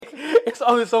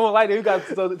only someone like that you got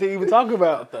to even talk I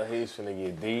about. thought he was finna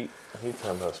get deep. He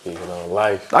talking about speaking on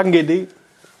life. I can get deep.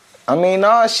 I mean,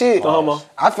 nah, shit. No homo.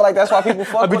 I feel like that's why people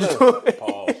fuck with us.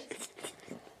 Pause.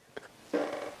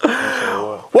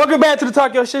 Welcome back to the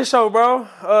Talk Your Shit Show, bro.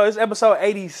 It's episode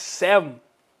 87.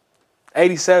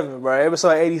 87, bro.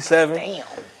 Episode 87. Damn.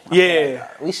 Yeah.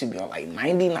 We should be on like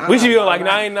 99. We should be on like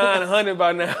 99, 100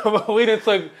 by now. But we done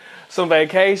took some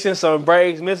vacation, some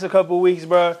breaks, missed a couple weeks,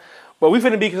 bro. But we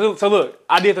finna be, so look,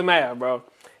 I did the math, bro.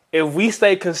 If we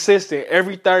stay consistent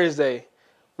every Thursday,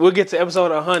 we'll get to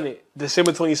episode 100,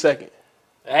 December 22nd.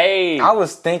 Hey. I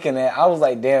was thinking that. I was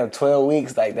like, damn, 12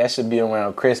 weeks, like that should be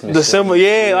around Christmas. December,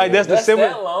 yeah, like that's December.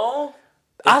 That long?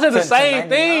 I said the 10 to same 99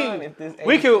 thing. at this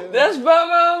We age. could. That's about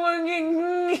what I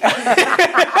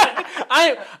I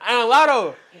ain't a lot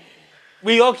of.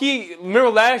 We low-key, remember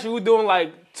last year we were doing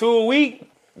like 2 a week?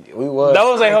 We was.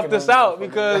 Those ain't helped cranking us them out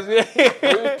motherfuckers.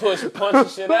 because We push punching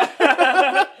shit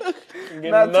out. Getting the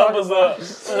Not numbers up.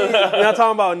 we're not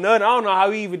talking about nothing. I don't know how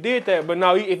we even did that, but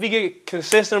no, if we get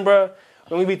consistent, bro,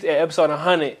 when we be at episode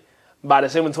 100 by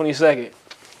December 22nd.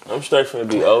 I'm straight finna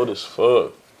be old as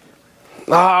fuck.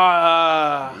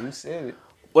 You said it.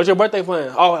 What's your birthday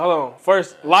plan? Oh, hold on.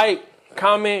 First, like,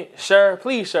 comment, share,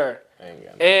 please share. Ain't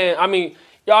got no- And I mean,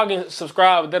 y'all can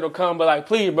subscribe, that'll come, but like,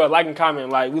 please, bro, like and comment.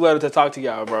 Like, we love to talk to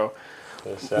y'all, bro.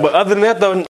 That's But other than that,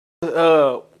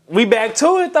 though, we back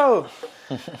to it, though.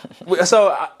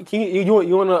 So, can you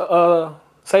want to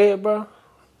say it, bro?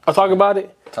 Or talk about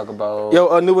it? Talk about.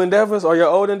 Your new endeavors or your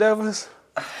old endeavors?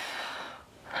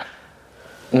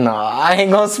 No, I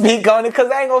ain't gonna speak on it because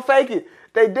I ain't gonna fake it.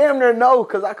 They damn near know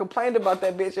because I complained about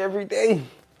that bitch every day.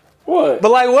 What?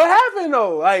 But like, what happened,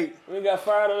 though? Like, We got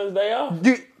fired on his day off?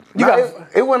 you Nah, got...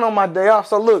 it went on my day off.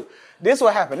 So look, this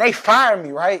what happened. They fired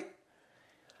me, right?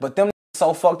 But them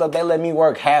so fucked up, they let me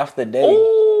work half the day.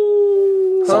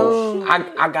 So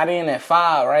I got in at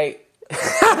 5, right?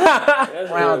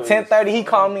 Around 10:30, he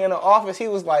called me in the office. He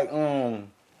was like, you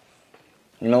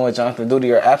know what, Jonathan, due to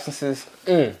your absences,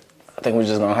 I think we're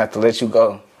just gonna have to let you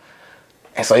go.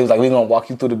 And so he was like, we're gonna walk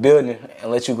you through the building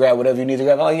and let you grab whatever you need to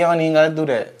grab. I'm like, y'all ain't gotta do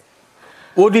that.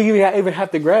 What do you even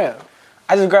have to grab?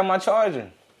 I just grabbed my charger.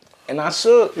 And I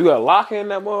shook. You got a locker in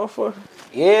that motherfucker?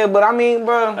 Yeah, but I mean,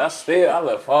 bro. I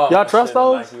left all Y'all my trust shit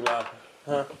in those? Nike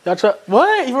locker. Y'all try...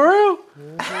 What? You for real?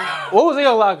 What was in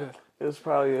your locker? It was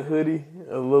probably a hoodie,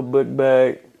 a little book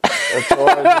bag, a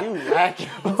charger. You lacking.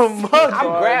 I'm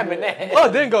I'm grabbing that.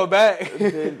 Oh, didn't go back.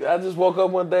 I just woke up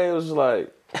one day and was like,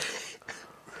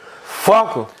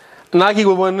 fuck them. Nike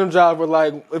was one of them jobs where,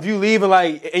 like, if you leave and,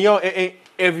 like, and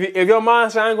if your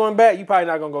mind says I ain't going back, you probably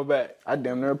not going to go back. I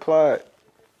damn near applied.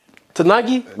 To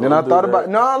Nike? Then I do thought that. about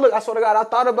no, look, I swear to God, I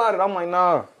thought about it. I'm like,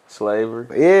 nah. Slavery.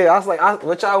 Yeah, I was like,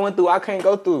 what y'all went through, I can't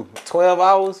go through. 12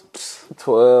 hours?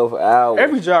 12 hours.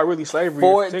 Every job really slavery.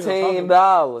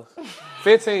 $14.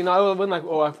 15. No, it wasn't like,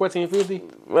 like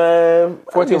 $14.50. Man,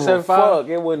 $14.75? Fuck,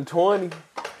 it wasn't 20.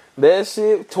 That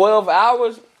shit, 12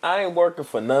 hours, I ain't working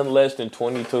for nothing less than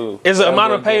 22. Is the Ever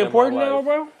amount of pay again in my important now, life.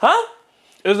 bro? Huh?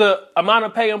 Is the amount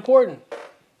of pay important?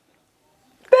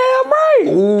 Damn right.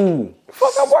 Ooh.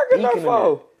 Fuck, I'm working there Speaking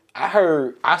of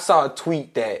for. I saw a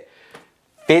tweet that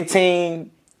 $15,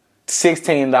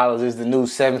 $16 is the new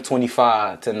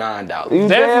 $7.25 to $9. You damn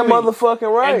Definitely.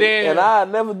 motherfucking right. And then- And I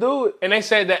never do it. And they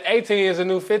said that 18 is the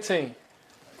new 15.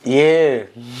 Yeah.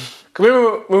 Cause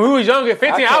remember when we was younger,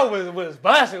 15 I hours was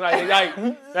busting. Like you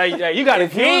got a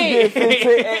If you was kid. get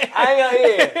 15, I ain't gonna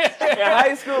hear. In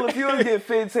high school, if you was get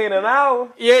 15 an hour,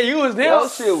 Yeah, you was there. your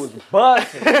shit was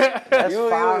busting. That's You-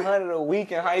 $500 a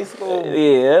week in high school.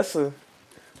 Yeah, that's a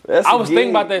I was thinking gig.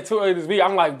 about that too earlier this week.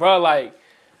 I'm like, bro, like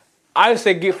I used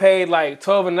to get paid like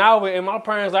 12 an hour, and my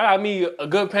parents like, I got me a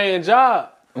good paying job.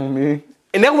 Mm-hmm.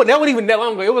 And that wasn't even that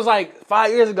long ago. It was like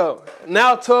 5 years ago.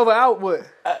 Now 12 an hour, what?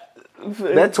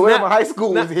 That 12 in high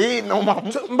school was hitting on my...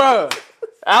 Bro,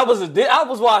 I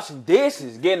was washing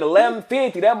dishes, getting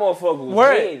 $11.50. That motherfucker was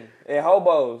Where? hitting at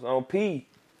Hobos on P.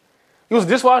 you was a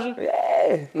dishwasher?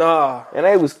 Yeah. Nah. And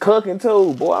they was cooking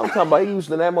too. Boy, I'm talking about he used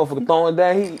to that motherfucker throwing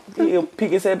down. He'll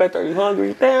peek his head back there. You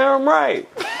hungry? Damn right.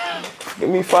 Give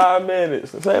me 5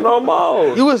 minutes. Say no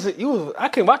more. You was I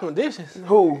couldn't wash my dishes.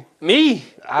 Who? Me. You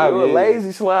a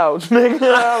lazy slouch, nigga.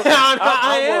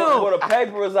 I am. Where the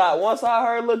paper is out. Once I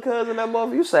heard little cousin that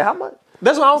motherfucker, you say how much?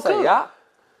 That's why I don't Say cook. y'all.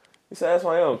 You say that's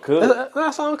why you don't cook.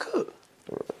 That's why I don't cook.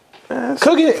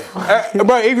 Cook it. Bro,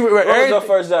 What was your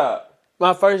first job?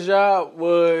 my first job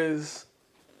was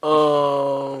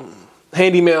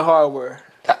handyman hardware.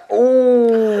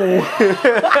 Ooh.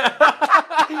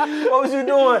 What was you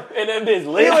doing? And that bitch You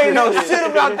lit. ain't know shit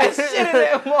about that shit in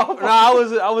that motherfucker. No,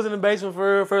 I was in the basement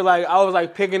for like I was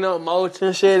like picking up mulch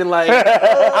and shit and like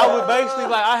I was basically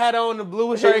like I had on the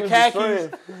blue shirt khakis.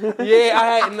 Yeah, I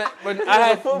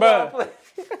had bro.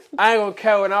 I ain't gonna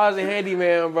care when I was a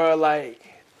handyman, bro. Like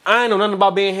I ain't know nothing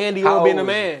about being handy or being a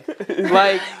man.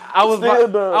 Like I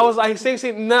was like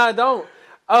 16. Nah, I don't.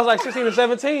 I was like 16 or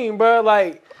 17, bro.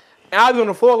 Like. And I be on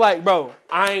the floor like, bro,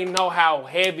 I ain't know how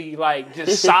heavy, like,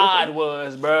 just sod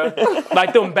was, bro.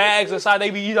 Like, them bags inside, they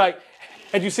be like,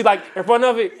 and you see, like, in front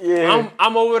of it, Yeah.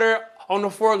 I'm over there on the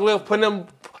forklift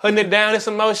putting it down and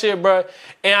some more shit, bro.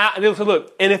 And so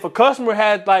look, and if a customer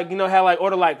had, like,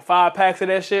 ordered, like, 5 packs of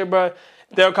that shit, bro,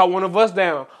 they'll call one of us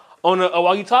down on a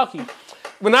walkie-talkie.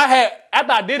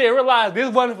 After I did it, I realized this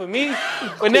wasn't for me.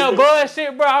 But now,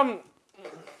 bullshit, bro,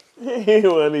 He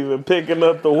wasn't even picking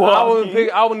up the walkie.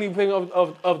 I wouldn't even pick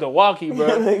up the walkie, bro.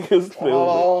 Niggas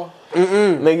Oh.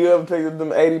 Nigga, you ever picked up them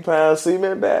 80-pound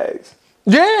cement bags?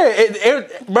 Yeah,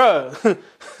 bro.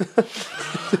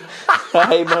 I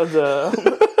hate my job.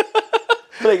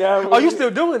 Oh, you still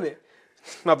doing it?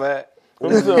 My bad. We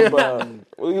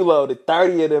loaded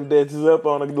 30 of them bitches up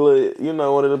on a glut,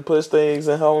 one of the push things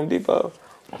in Home Depot.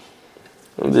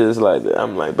 I'm just like that.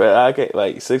 I'm like, bro, I can't,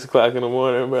 like 6 o'clock in the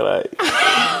morning, bro, like,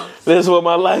 this is what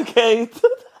my life came to.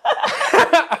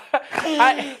 You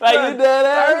dead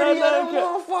ass. 30 of them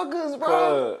motherfuckers,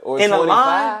 bro. Or In a 25,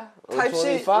 line or type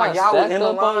shit. 25, Like y'all was stacked in a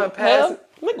up on line the passing.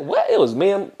 Nigga, what? It was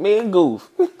me and Goof.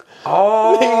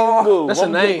 Oh. Me and Goof. That's a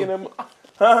I'm name. picking them-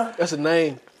 Huh? That's a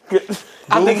name.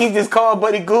 I think he just called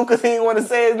Buddy Goof because he didn't want to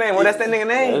say his name. Well, that's that nigga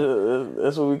name.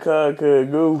 That's what we call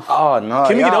Goof. Oh, no.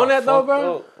 Can we get y'all on that though,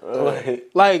 fucked bro? up.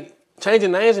 Like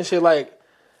changing names and shit. Like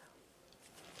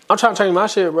I'm trying to change my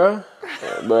shit, bro.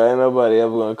 But ain't nobody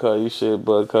ever gonna call you shit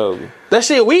but Kobe. That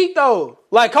shit weak though.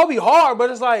 Like Kobe hard, but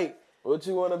it's like What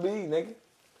you wanna be, nigga?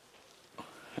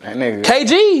 That nigga.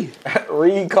 KG.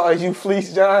 Reed calls you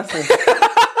Fleece Johnson.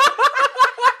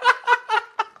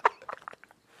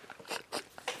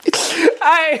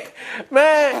 Hey,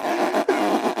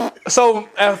 man. So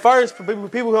at first, for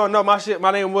people who don't know,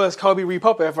 my name was Kobe Reed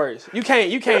Pope at first. You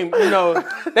can't,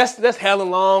 that's hella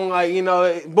long,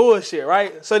 like, bullshit,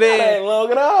 right? So That then, ain't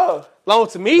long at all. long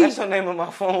to me, That's the name of my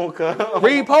phone, cuz.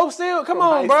 Reed Pope still? Come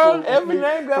on, high bro. school. Every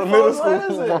name got From middle four letters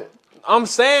school. in it. I'm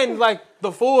saying, like,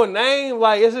 the full name,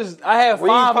 like, it's just, I have Reed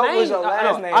 5 Pope names. was your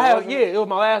last name, wasn't it? It was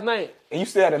my last name. And you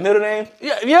still had a middle name?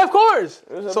 Yeah, of course.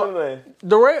 What's So, your name?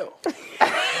 Darrell.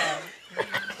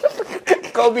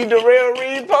 Kobe Darrell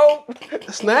Reed Pope?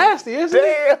 It's nasty, isn't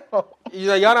it? Damn.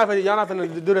 Y'all not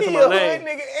finna do this to He my a hood name.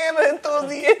 nigga and an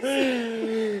enthusiast.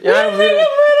 Y'all not finna-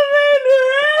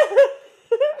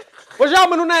 What's y'all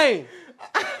middle name?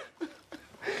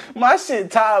 My shit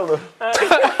Tyler. I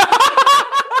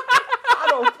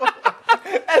don't fuck.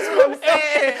 That's what I'm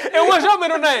saying. And what's your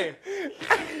middle name?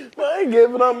 I ain't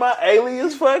giving up my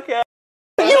alias. Fuck out.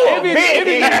 It be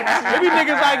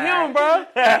niggas like him, bro.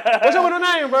 What's your middle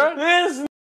name, bro? This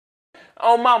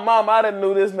on my mom, I done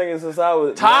knew this nigga since I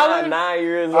was Tyler? 9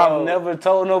 years I've old. never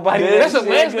told nobody That's that a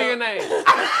shit. lesbian name.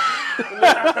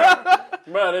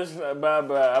 Bro,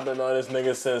 I've been on this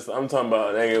nigga since, I'm talking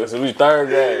about, nigga, since we 3rd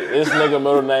grade. This nigga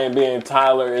middle name being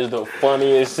Tyler is the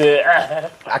funniest shit. I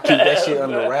keep that shit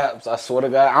under wraps. I swear to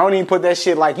God. I don't even put that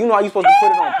shit like, how you supposed to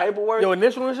put it on paperwork? Your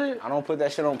initial and shit? I don't put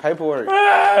that shit on paperwork.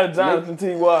 Jonathan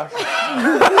T. Walker.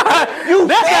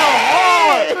 That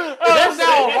sound hard. That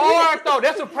sound hard, though.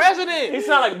 That's a president. He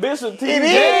sound like Bishop T.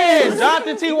 Yeah,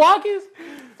 Jonathan T. Watkins.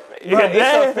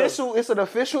 Yeah, It's an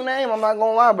official name. I'm not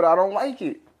gonna lie, but I don't like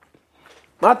it.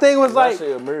 My thing was My like,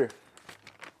 shit Amir.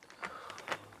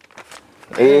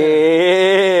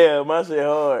 Yeah, my shit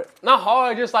hard. not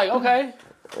hard, just like, okay.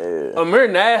 Yeah. Amir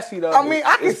nasty, though. I mean,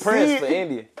 I can It's see Prince it. for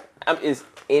India. It's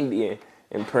Indian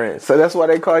and Prince. So that's why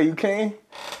they call you King?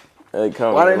 They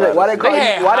call Why me a they lot of call They you?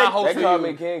 had Why high they? hopes They for call you.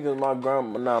 me King because my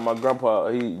grandpa,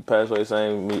 he passed away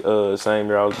same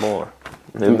year I was born.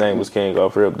 His name was King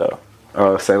off rip though.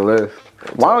 Oh, say less.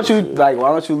 Why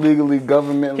don't you legally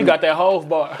government? He got that Hove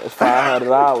bar. It's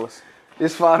 $500.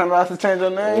 It's $500 to change your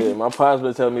name. Yeah, my pops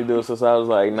been telling me to do it since I was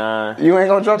like 9. You ain't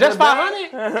gonna drop Just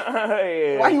that bag?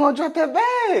 500? Yeah. Why you gonna drop that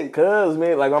bag? Cause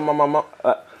man, like my mom.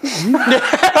 Yeah!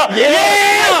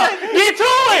 Get to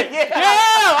it!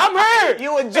 Yeah, I'm hurt.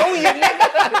 You a Joey,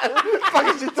 nigga. What the fuck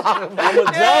is you talking about? I'm a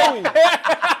Joey.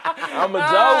 I'm a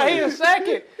He Joey. a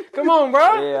second. Come on,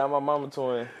 bro. Yeah, I'm a mama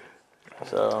twin.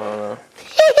 So I don't know.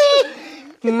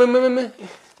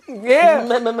 Yeah,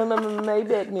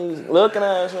 Maybach music. Looking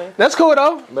at me. that's cool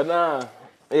though. But nah.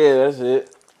 Yeah, that's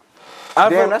it.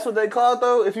 Damn, that's what they called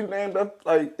though. If you named up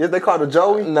like, if they called a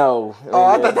Joey. No. Oh,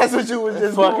 I thought that's what you was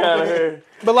just Fuck doing. out of here.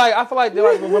 But like, I feel like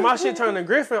when my shit turned to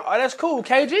Griffin, oh, that's cool.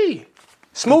 KG,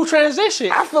 smooth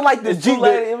transition. I feel like the It's too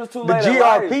late. It was too late. The in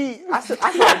life. GRP. I feel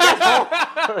like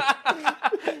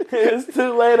that's It's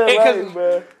too late in life,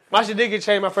 bro. My shit did get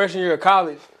changed my freshman year of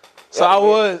college, so I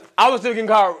was still getting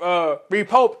called Reed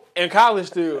Pope in college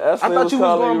still. That's I what thought was you was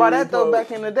calling going you by Reed that though Pope.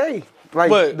 back in the day. Like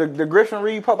But- the Griffin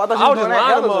Reed Pope. I thought you I was was doing just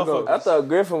that lying to hella ago. motherfuckers. I thought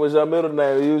Griffin was your middle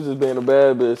name. You was just being a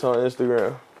bad bitch on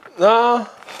Instagram. Nah,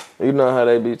 You know how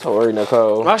they be Tori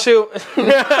Nicole. my shit.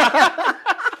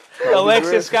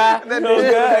 Alexis Sky.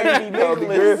 Kobe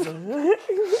Griffin.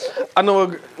 I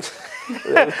know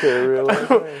That's real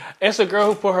life. it's a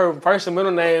girl who put her first and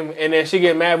middle name, and then she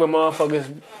get mad when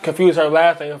motherfuckers confuse her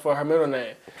last name for her middle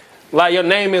name. Like your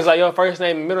name is like your first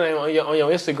name and middle name on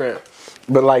your Instagram.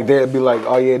 But like they'd be like,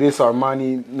 oh yeah, this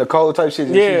Armani Nicole type shit.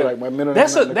 And she'd be like my middle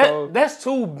that's name is Nicole. that's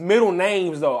two middle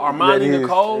names though. That Armani is,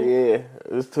 Nicole. Yeah,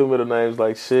 it's two middle names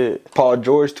like shit. Paul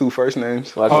George, 2 first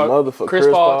names. Like a motherfucker. Chris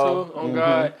Paul too. Oh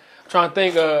God, I'm trying to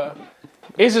think.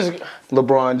 It's just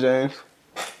LeBron James.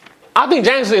 I think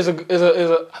James is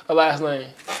a last name.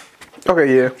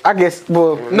 Okay, yeah. I guess.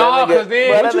 Well, No, because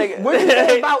then what you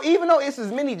say about even though it's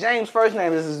as many James first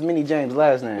name as as many James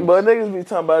last name. But niggas be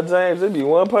talking about James, it be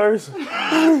one person.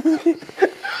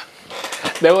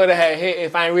 they would have had hit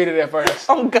if I ain't read it at first.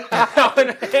 Oh God. I'm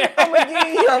gonna give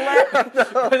you a laugh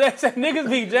though. But they said niggas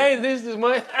be James. This is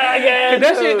money. Yeah,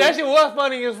 That shit was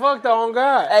funny as fuck though. On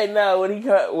God. Hey, now when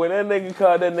that nigga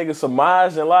called that nigga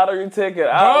Samaj and lottery ticket,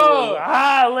 I was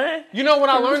hollering. You know when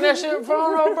I learned that shit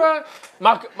from, bro?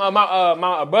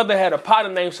 My brother had a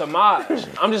partner named Samaj.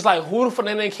 I'm just like, who the fuck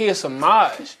that kid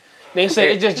Samaj? They said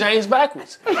it's just James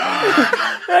backwards. They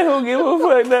don't give a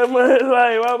fuck that much.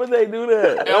 Like, why would they do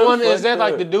that? And I wonder, is that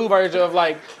like the dude version of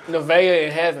like Nevaeh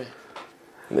in heaven?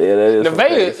 Yeah, that is.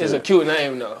 Nevaeh is a cute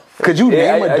name though. Could you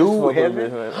name a I dude just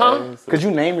Heaven? fuck with Huh? this, Could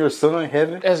you name your son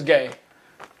Heaven? That's gay.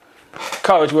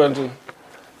 Call it what you want to.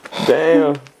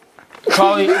 Damn.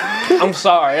 Call it. I'm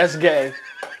sorry. That's gay.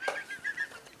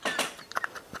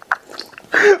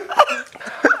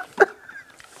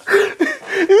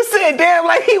 You said damn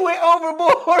like he went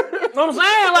overboard. You know what I'm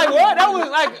saying? Like what? That was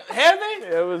like heaven?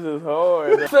 That was just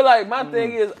hard. I feel like my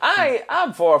thing is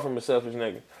I'm far from a selfish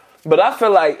nigga. But I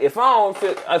feel like if I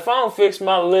don't fix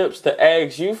my lips to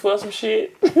ask you for some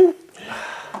shit,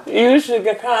 you should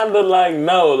kind of like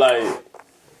know like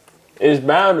it's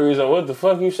boundaries on what the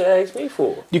fuck you should ask me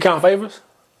for. You count favors?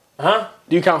 Huh?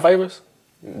 Do you count favors?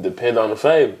 Depend on the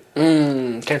favor.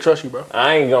 Can't trust you, bro.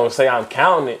 I ain't gonna say I'm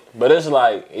counting it, but it's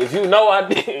like if you know I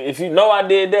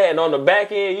did that, and on the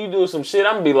back end you do some shit,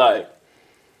 I'm gonna be like,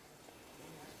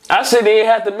 I shouldn't even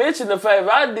have to mention the favor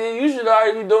I did. You should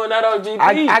already be doing that on GP.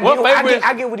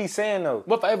 I get what he's saying though.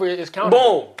 What favor is counted?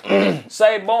 Boom,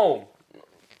 say boom.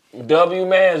 W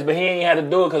mans, but he ain't had to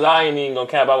do it because I ain't even gonna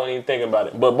cap. I wasn't even thinking about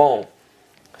it. But boom,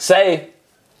 say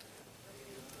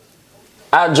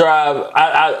I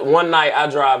drive. One night I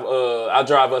drive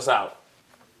us out.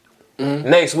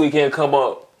 Next weekend come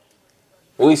up.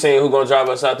 We saying who gonna drive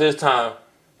us out this time?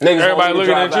 Niggas Everybody gonna looking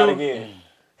drive at out you? again.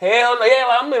 Hell no,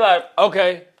 yeah. I'm be like,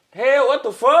 Okay. hell, what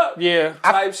the fuck? Yeah.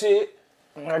 Type shit.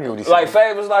 I get what he's saying. Like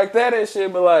favors like that and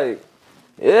shit, but like,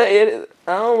 yeah,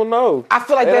 I don't know. I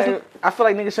feel like It I feel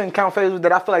like niggas shouldn't count favors.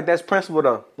 That I feel like that's principle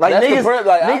though. Like That's the niggas,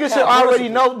 like, I niggas should count already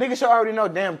principle. know. Niggas should already know.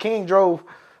 Damn, King drove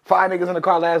 5 niggas in the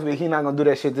car last week. He not gonna do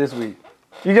that shit this week.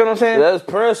 You get what I'm saying? That's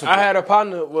principle. I had a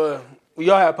partner. Well, we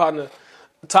all had a partner.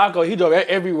 Taco. He drove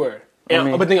everywhere.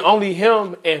 And, but then only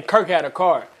him and Kirk had a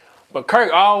car. But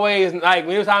Kirk always like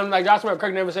when it was time like Joshua,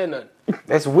 Kirk never said nothing.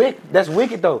 That's wicked. That's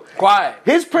wicked though. Quiet.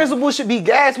 His principle should be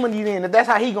gas money then. If that's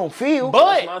how he gonna feel.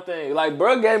 That's But my thing. Like,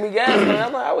 bro gave me gas, man.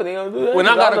 I'm like, I wouldn't even do that. When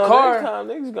I got a know car- next time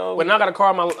niggas gonna, when I got a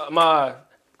car my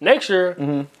next year,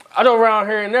 I drove around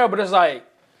here and there. But it's like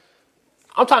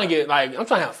I'm trying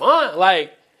to have fun.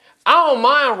 Like I don't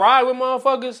mind riding with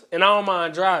motherfuckers and I don't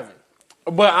mind driving.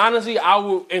 But honestly,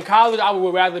 in college I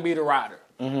would rather be the rider.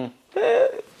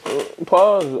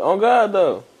 pause. On God,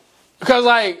 though. Because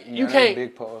like you can't.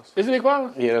 Big pause. Is it big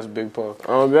problem? Yeah, that's a big pause.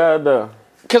 On God, though.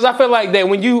 Because I feel like that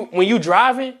when you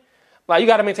driving, like you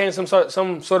got to maintain some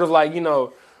sort of like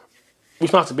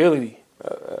responsibility.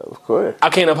 Of course. I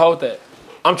can't uphold that.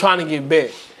 I'm trying to get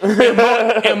back.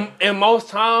 And most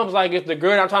times, like if the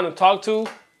girl I'm trying to talk to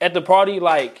at the party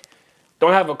like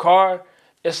don't have a car,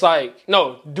 it's like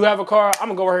no, do have a car. I'm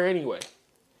gonna go with her anyway.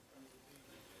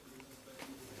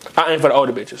 I ain't for the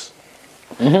older bitches.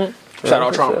 Shout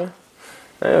out Trauma.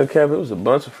 I ain't cap. It was a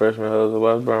bunch of freshmen hoes that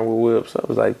was burning with whips. I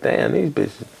was like, damn, these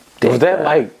bitches. Was that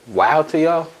like wild to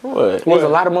y'all? What? There was a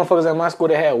lot of motherfuckers at my school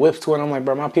that had whips too, and I'm like,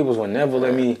 bro, my peoples would never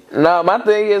let me. Nah, my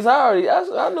thing is, I knew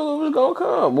it was gonna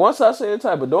come. Once I seen the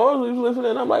type of doors we was living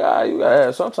in, I'm like, you gotta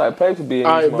have some type of paper be in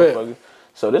these motherfuckers.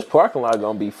 So this parking lot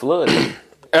gonna be flooded.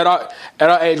 At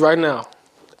our age right now,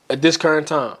 at this current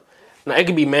time, now it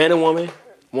could be man and woman,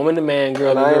 woman to man,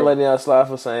 girl And to I ain't girl. letting y'all slide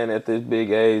for saying at this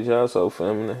big age, y'all so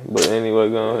feminine. But anyway,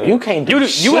 go ahead. You can't do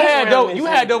You had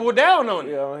double down on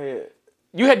it. Go ahead.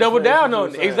 You had double down on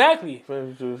it. saying. Exactly.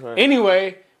 Finish what you was saying.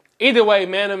 Anyway, either way,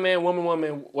 man to man, woman,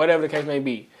 woman, whatever the case may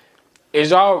be,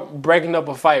 is y'all breaking up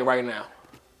a fight right now?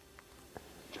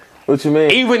 What you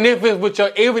mean? Even if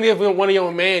one of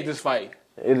your man just fight.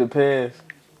 It depends.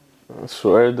 I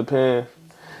swear it depends.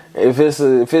 If it's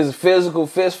a physical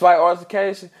fist fight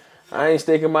altercation, I ain't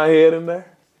sticking my head in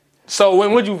there. So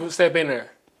when would you step in there?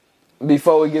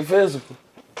 Before we get physical.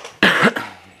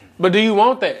 But do you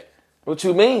want that? What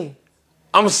you mean?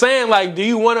 I'm saying, like, do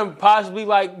you want to possibly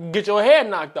like get your head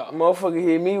knocked off? Motherfucker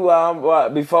hit me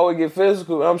before we get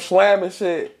physical. I'm slamming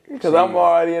shit because I'm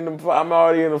already in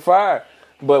the fire.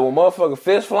 But when motherfucker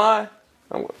fist flying,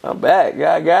 I'm back.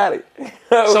 Yeah, I got it.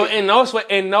 So in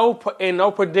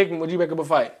no predicament would you make up a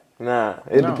fight? Nah,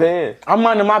 it depends. I'm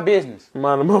minding my business.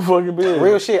 Mind the motherfucking business.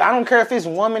 Real shit. I don't care if it's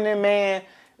woman and man,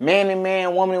 man and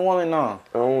man, woman and woman. No.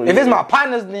 Oh, if yeah. it's my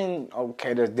partners, then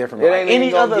okay, that's different. It Like ain't even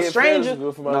any gonna other get stranger,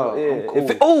 physical for my- no.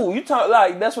 yeah. I'm cool. You talk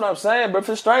like that's what I'm saying, but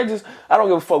for strangers, I don't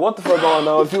give a fuck what the fuck going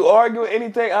on. If you argue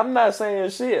anything, I'm not saying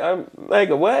shit. I'm like,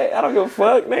 what? I don't give a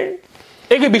fuck, nigga.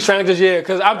 It could be strangers, yeah.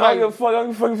 Because I'm I don't give a like, fuck. I don't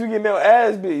give a fuck if you get your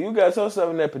ass beat. You got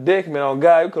yourself in that predicament on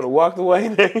God. You could have walked away,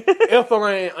 nigga.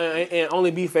 if and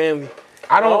only be family.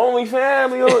 I don't only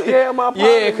family. Yeah, my partner.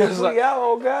 Yeah, 'cause we out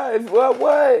on God.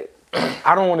 What?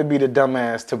 I don't want to be the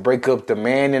dumbass to break up the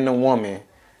man and the woman.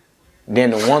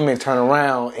 Then the woman turn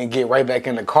around and get right back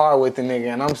in the car with the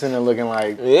nigga, and I'm sitting there looking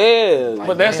like, Yeah,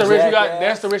 But that's the risk you got.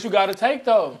 That's the risk you got to take,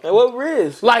 though. And what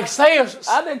risk? Like, say if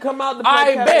I didn't come out to I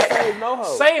play bet. save no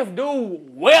hoe. Say if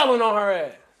dude wailing on her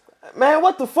ass, Man,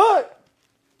 what the fuck?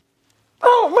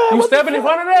 Oh man, you what the stepping in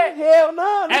fuck? front of that? Hell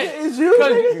no, nigga, Hey, it's you,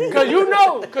 nigga. Cause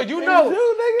you know,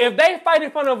 you, nigga. if they fight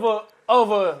in front of a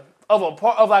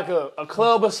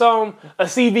club or something, a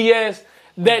CVS,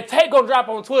 that take gonna drop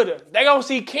on Twitter. They gonna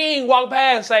see King walk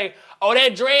past and say, "Oh,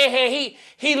 that dreadhead,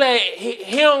 he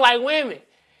don't like women.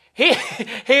 He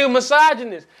a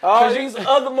misogynist." All these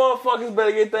other motherfuckers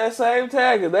better get that same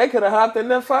tag. They could have hopped in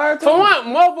that fire too. For one,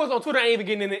 motherfuckers on Twitter ain't even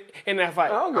getting in that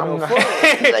fight. I don't give no fuck.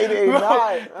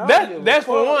 That's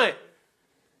for one.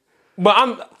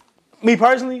 But me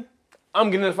personally, I'm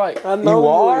getting in the fight. I know You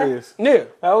are? is. Yeah.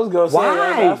 I was gonna say Why?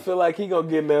 that. I feel like he gonna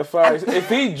get in that fire. If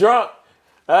he drunk,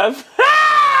 I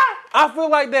feel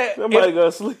like that. somebody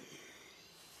gonna sleep.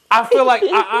 I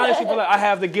honestly feel like I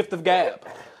have the gift of gab.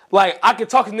 Like, I can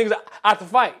talk to niggas out the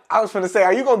fight. I was finna say,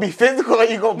 are you gonna be physical or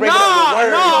you gonna break it up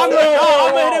I'm with words?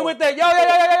 gonna hit it with that. Yo.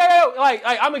 Like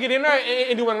I'm gonna get in there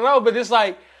and do one of those, but it's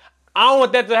like, I don't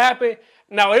want that to happen.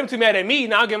 Now, them too mad at me,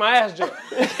 now I'll get my ass jumped.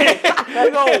 They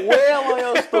gonna wail on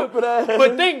your stupid ass.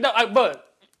 But think that, like,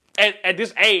 but at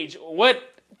this age, what,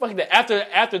 fuck that,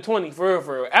 after 20,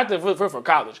 for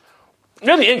college,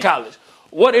 really in college,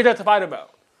 what is there to fight about?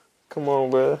 Come on,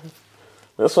 bro.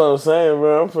 That's what I'm saying,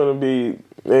 bro. I'm finna be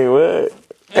anyway.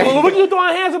 What you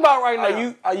throwing hands about right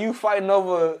now? Are you fighting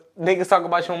over niggas talking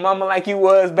about your mama like you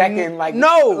was back in like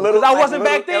No, 'cause I wasn't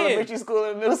back then. Elementary school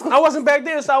and middle school. I wasn't back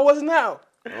then, so I wasn't now.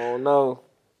 Oh no.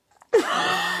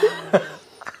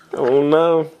 Oh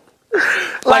no.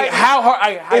 Like, how hard?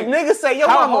 If niggas say your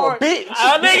how mama hard- a bitch,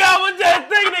 Nigga, I was just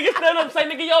thinking, nigga stand up and say,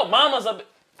 nigga, your mama's a bitch.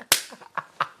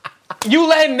 You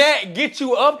letting that get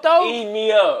you up, though? Eat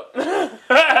me up.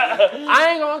 I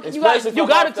ain't gonna. Especially if You I'm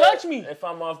gotta off touch that- me. If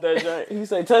I'm off that joint. He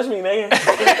say, touch me, nigga.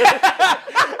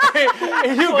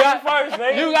 first,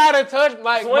 nigga. You gotta touch,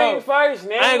 like, Swing bro, first,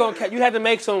 nigga. I ain't gonna. You have to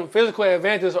make some physical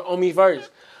advances on me first.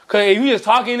 Cause if you just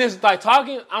talking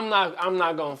I'm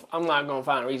not gonna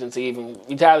find a reason to even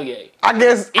retaliate. I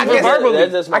guess verbally.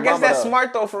 That's just my I guess mama, that's though.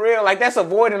 smart though, for real. Like that's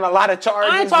avoiding a lot of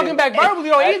charges. I ain't talking back verbally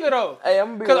though either though. Hey, I'm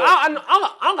gonna be Cause real. I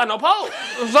don't got no pole.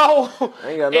 So I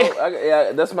ain't got no.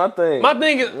 Yeah, that's my thing. my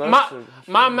thing is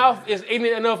my mouth is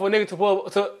ignorant enough for a nigga to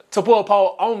pull a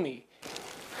pole on me.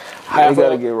 He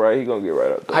gotta get right. He gonna get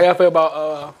right up there. How y'all feel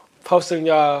about posting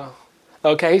y'all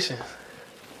location?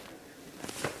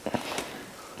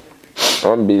 I'm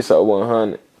gonna be so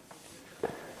 100.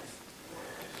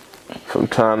 From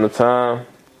time to time,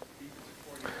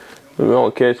 you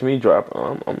gonna catch me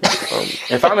dropping.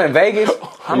 If I'm in Vegas,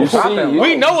 I'm You see, dropping. you-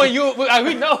 We know when you.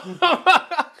 We know.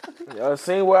 Y'all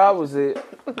seen where I was at.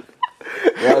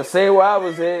 Y'all seen where I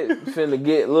was at, finna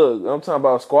get, look, I'm talking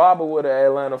about squabble with the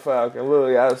Atlanta Falcon.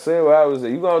 Look, y'all seen where I was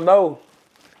at. You gonna know.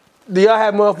 Do y'all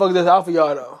have motherfuckers that's out for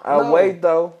y'all though? I wait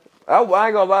though. I ain't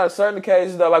gonna lie, certain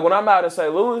occasions though, like when I'm out in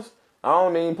St. Louis, I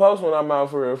don't even post when I'm out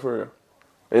for real, for real.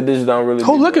 It just don't really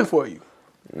Who looking for you?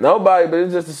 Nobody, but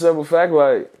it's just a simple fact,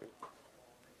 like,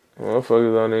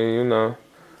 motherfuckers don't even, you know.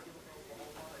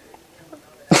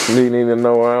 You need to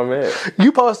know where I'm at.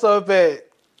 You post up at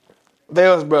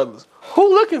Dale's Brothers. Who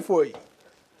looking for you?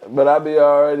 But I be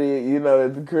already, you know,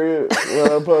 at the crib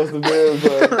when I'm supposed to be.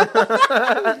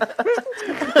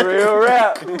 Real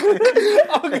rap.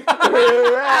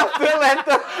 Real rap. Feel at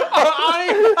the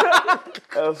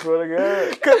I swear to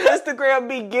God. Cause Instagram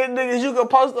be getting niggas. You can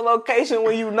post the location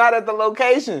when you not at the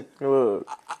location. Look,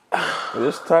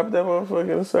 just type that motherfucker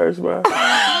in the search bar.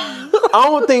 I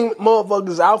don't think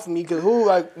motherfuckers out for me because who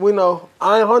like we know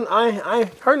I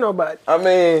ain't hurt nobody. I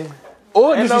mean,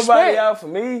 Or ain't disrespect. nobody out for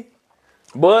me.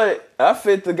 But I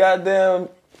fit the goddamn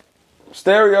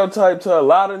stereotype to a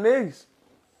lot of niggas.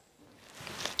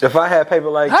 If I had paper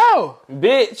like How?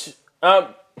 Bitch,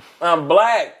 I'm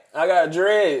black. I got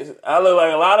dreads. I look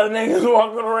like a lot of niggas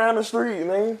walking around the street,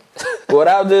 man.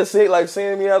 Without just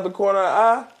seeing me out the corner of the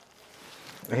eye.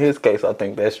 in his case, I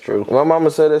think that's true. My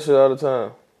mama say that shit all the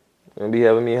time. And be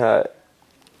having me hot.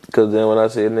 Cause then when I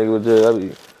see a nigga with dreads, I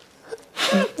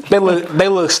be... They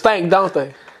look stank, don't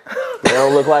they? They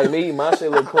don't look like me. My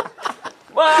shit look cool.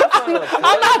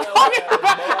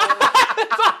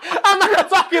 I'm not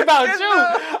talking about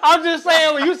you. I'm just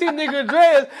saying when you see nigga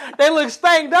dreads, they look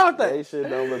stank, don't they? They shit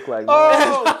don't look like me.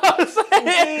 I'm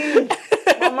saying.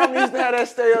 My mom used to have that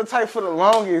stereotype for the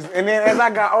longest, and then as I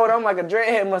got older, I'm like, a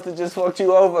dreadhead must have just fucked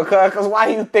you over, cause why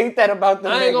you think that about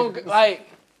them I ain't niggas? gonna like.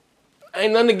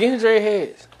 Ain't nothing against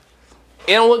dreadheads.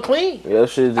 It don't look clean. Your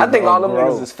shit just I think all them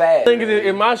grow. niggas is fat. I think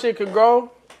if my shit could grow,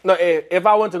 no, if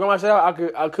I went to grow my shit out,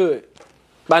 I could.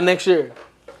 By next year.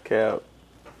 Cap.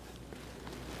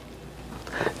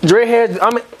 Dreadheads, I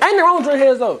mean, ain't nothing wrong with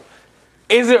dreadheads though.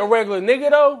 Is it a regular nigga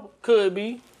though? Could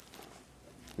be.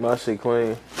 My shit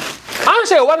clean. I didn't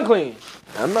say it wasn't clean.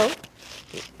 I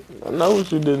know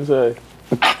what you didn't say.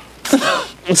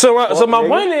 So my nigga.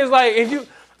 point is like, if you,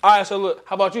 all right. So look,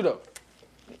 how about you though?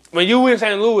 When you in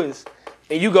St. Louis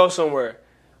and you go somewhere,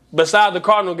 besides the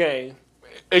Cardinal game,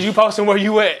 is you posting where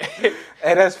you at?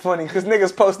 Hey, that's funny, cause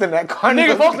niggas posting that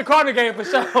carnival. Nigga post the Cardinal game for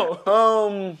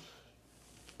sure.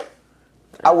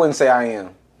 I wouldn't say I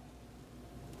am.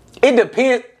 It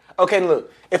depends. Okay,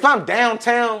 look, if I'm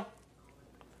downtown,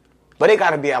 but it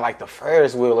gotta be at like the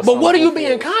Ferris wheel or something. But what are you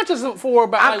being conscious for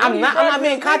about? Like, I'm not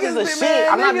being conscious of Niggas be shit. mad,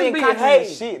 I'm not niggas being be conscious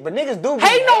hating. of shit. But niggas do be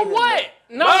Hey, no hating, what?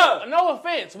 No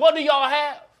offense. What do y'all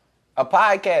have? A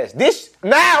podcast. This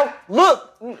now,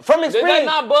 look, from Did they experience,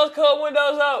 not bust cut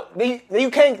windows out?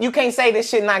 you can't say this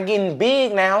shit not getting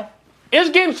big now. It's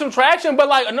getting some traction, but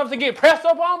like enough to get pressed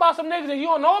up on by some niggas that you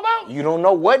don't know about. You don't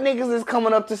know what niggas is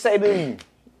coming up to say to you.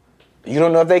 You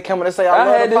don't know if they coming to say I I love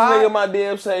had the this pod. nigga in my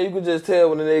DM saying you could just tell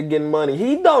when they're getting money.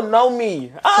 He don't know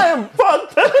me. I am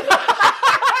fucked up.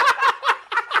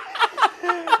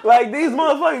 Like these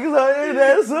motherfuckers out here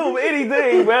that assume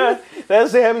anything, man. That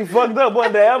shit had me fucked up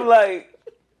one day. I'm like,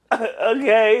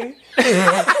 okay.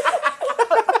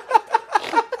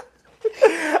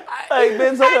 Like,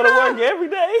 bitch, I gotta work every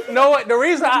day. You know what? The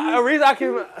reason I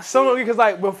can some because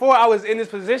like before I was in this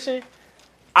position,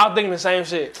 I was thinking the same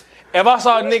shit. If I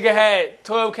saw a nigga had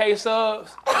 12K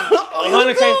subs,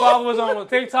 100K followers on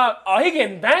TikTok, oh, he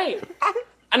getting banged.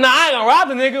 And now I ain't gonna rob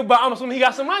the nigga, but I'm assuming he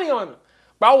got some money on him.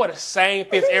 Bro, I wear the same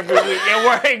fits every week at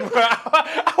work, bro.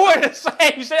 I wear the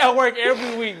same shit at work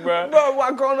every week, bro. Bro,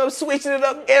 I grown up switching it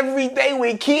up every day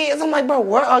with kids. I'm like, bro,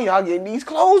 where are y'all getting these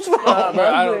clothes from? bro, I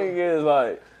My don't- thing is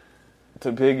like,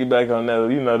 to piggyback on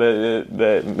that, you know,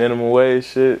 that minimum wage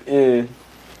shit. Yeah.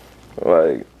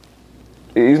 Like,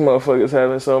 these motherfuckers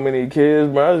having so many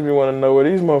kids, bro. I just be want to know where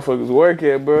these motherfuckers work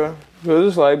at, bro. Cause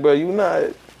it's like, bro, you not.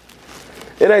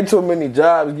 It ain't too many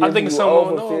jobs giving think you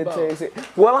someone over know 15.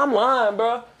 Well, I'm lying,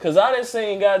 bro. Cause I done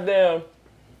seen goddamn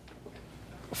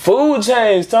food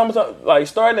chains like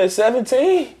starting at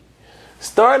 17,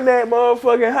 starting at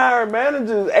motherfucking hiring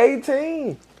managers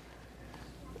 18.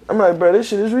 I'm like, bro, this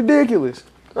shit is ridiculous.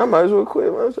 I might as well quit.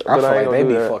 I feel like they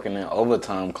be fucking in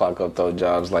overtime clock up those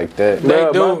jobs like that.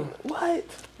 They do. What?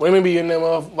 Women be in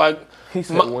them like He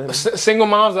said women. single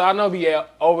moms that I know be at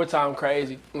overtime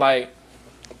crazy. Like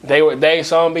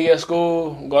some be at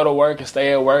school, go to work and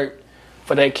stay at work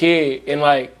for their kid. And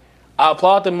like I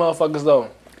applaud them motherfuckers though.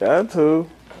 Got to.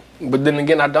 But then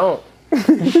again I don't.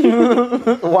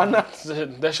 Why not?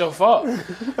 That's your fault.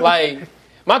 Like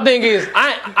my thing is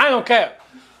I don't care.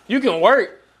 You can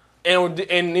work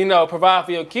and you know, provide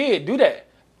for your kid, do that.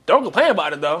 Don't complain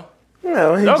about it though.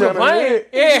 No, he Don't tryna complain. hit.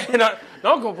 Yeah,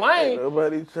 don't complain.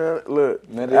 Nobody trying to look.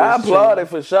 That I is applaud true. it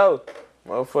for sure.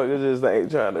 Motherfuckers just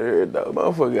ain't trying to hear it though.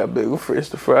 Motherfucker got bigger fish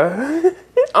to fry.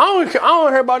 I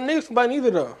don't hear about niggas complaining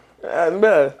either though.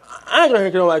 Bruh, I ain't gonna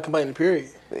hear nobody complaining. Period.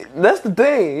 that's the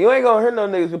thing. You ain't gonna hear no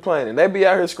niggas complaining. They be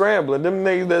out here scrambling. Them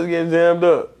niggas that's getting jammed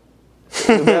up. 'Cause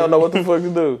they don't know what the fuck to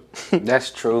do. That's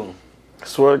true.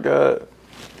 Swear to God.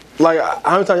 Like,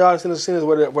 how many times y'all seen this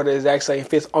where the exact same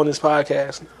fits on this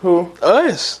podcast? Who?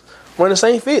 Us. We're in the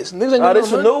same fits. Niggas ain't Oh, doing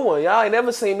this no a money. new one. Y'all ain't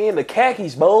never seen me in the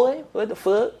khakis, boy. What the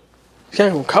fuck?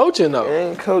 Came from coaching though.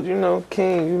 Ain't coach, you know,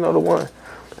 King, you know the one.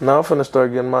 Now I'm finna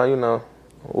start getting my, you know,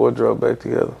 wardrobe back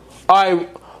together. All right,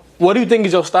 what do you think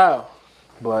is your style?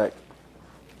 But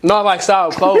Not like style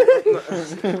of clothes.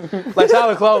 Like style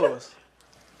of clothes.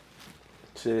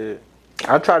 Shit.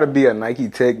 I try to be a Nike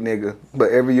Tech nigga, but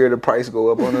every year the price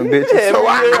go up on them bitches. Every So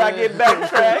year I get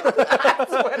backtracked.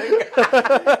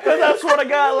 Cause I swear to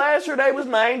God, last year they was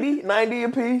 90 a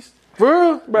piece. For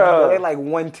real? they Bro, like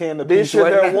 110 a this piece. year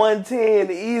wasn't they're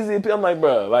it? I'm like,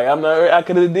 bro, like I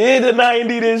could have did the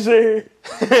 90 this year.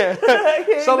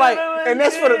 So like, And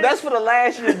that's for the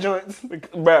last year joints.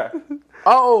 bro,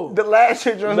 oh, The last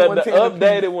year joints the 110 a piece.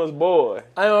 updated ones, boy.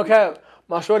 I ain't gonna cap.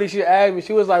 My shorty, she asked me,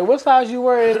 she was like, what size you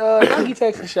wear in Nike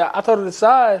Techs and shit? I told her the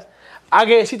size. I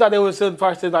guess she thought they was still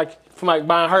parts like from like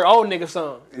buying her old nigga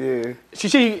some. Yeah. She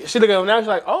looked at them now, she's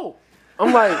like, oh.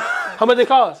 I'm like, how much they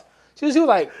cost? She was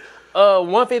like,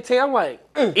 115. I'm like,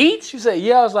 each? She said,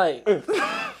 yeah. I was like,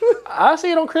 I'll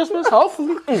see it on Christmas,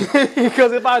 hopefully.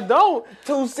 Because if I don't,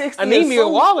 260. I need me a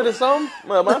wallet or something.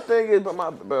 Bro, my thing is,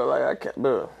 bro, like I can't,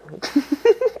 bro.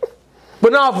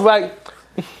 But no, like,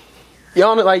 you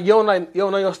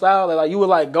don't know your style. Like you would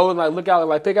like go and like look out and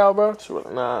like pick out, bro.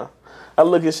 Nah. I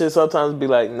look at shit sometimes and be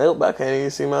like, nope, I can't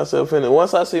even see myself in it.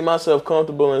 Once I see myself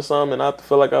comfortable in something and I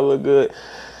feel like I look good,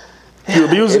 You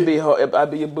abuse it'd it. be hard. I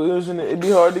be abusing it. It'd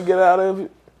be hard to get out of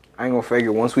it. I ain't gonna fake it.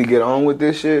 Once we get on with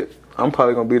this shit, I'm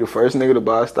probably gonna be the first nigga to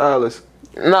buy a stylist.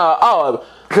 Nah,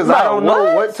 Cause nah, I don't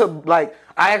know what to like.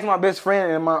 I ask my best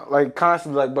friend and my like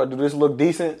constantly like, bro, do this look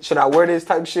decent? Should I wear this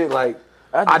type shit? Like,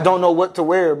 I don't know what to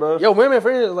wear, bro. Yo, women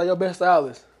friends is like your best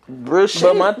stylist. Real shit.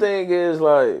 But my thing is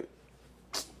like,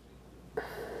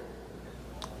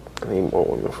 I need more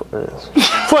women friends.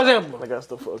 For example, I got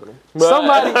to fuck them.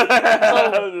 somebody,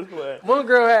 Just playing. one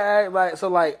girl had asked, like, so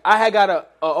like I had got a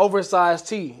oversized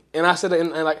tee, and I said,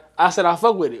 and like I said, I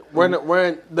fuck with it,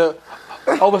 wearing the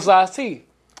oversized tee.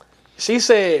 She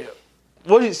said,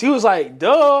 what? She was like,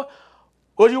 duh.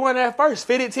 What you wearing at first?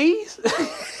 Fitted tees?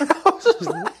 I was just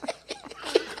like,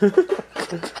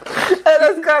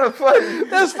 That's kind of funny.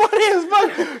 that's funny as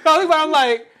fuck. I'm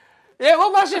like, yeah,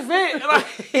 what my shit fit?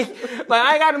 Like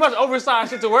I ain't got much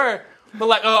oversized shit to wear, but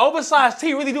like oversized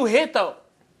tee really do hit though.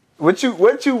 What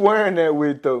you wearing that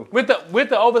with though? With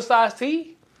the oversized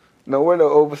tee, No, wear no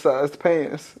oversized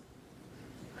pants.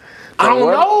 I don't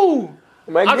what? know.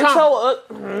 Man, I'm get trying-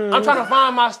 your I'm trying to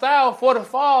find my style for the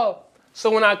fall, so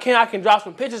when I can drop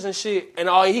some pictures and shit, and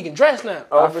he can dress now.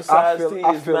 oversized I tee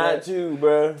feel is not that. you,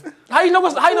 bro. How you know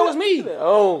it's me?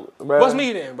 Oh, bro. What's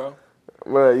me then, bro?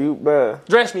 Bro,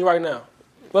 Dress me right now.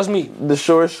 What's me? the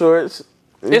short shorts.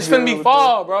 It's finna be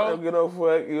fall, bro. Good old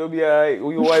fuck. You'll be alright.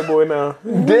 You a white boy now.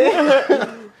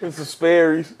 It's some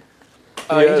Sperry's.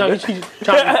 You trying to be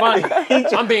funny?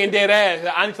 I'm being dead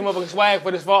ass. I need some motherfucking swag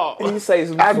for this fall. He say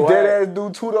some I swag. dead ass do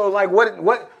too though. Like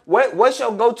what's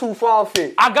your go-to fall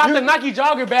fit? I got the Nike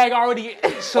jogger bag already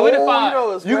solidified.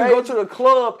 what's You can go crazy? to the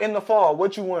club in the fall.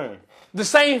 What you wearing? The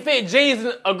same fit jeans,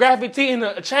 and a graphic tee, and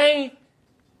a chain.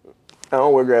 I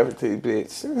don't wear graphic tee,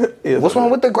 bitch. What's wrong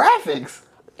with the graphics?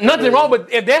 Nothing wrong,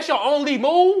 but if that's your only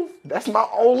move, That's my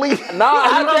only. Nah,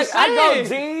 That's what I'm I go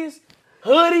saying. jeans,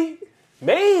 hoodie,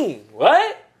 mean.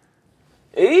 What?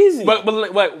 Easy. but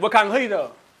what kind of hoodie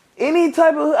though? Any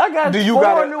type of I got. Do you four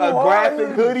got new a hard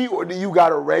graphic hoodie or do you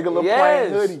got a regular plain Yes,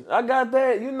 hoodie? I got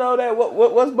that. You know that.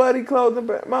 What's Buddy clothing?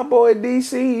 My boy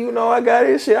DC. You know I got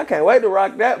his shit. I can't wait to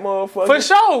rock that motherfucker. For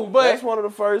sure, but That's one of the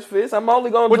first fits. I'm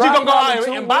only gonna. What you drop gonna go out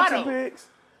probably and two buy, winter though? picks.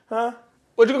 Huh?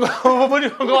 what you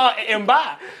gonna go out and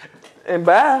buy? And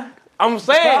buy I'm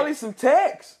saying, probably some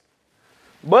text.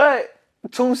 But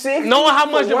 260. knowing how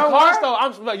much for them one cost word? though,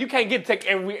 I'm like, you can't get tech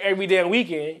every damn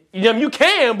weekend. You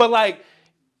can, but like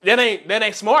that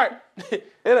ain't smart. it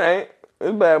ain't.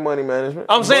 It's bad money management.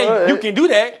 I'm saying But you can do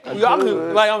that. Y'all could.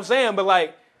 can, like I'm saying, but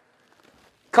like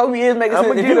Kobe is making I'm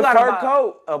sense. gonna If get you a gotta fur buy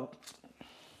coat.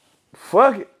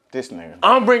 Fuck it, this nigga.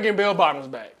 I'm bringing bell bottoms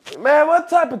back. man. What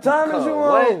type of time is you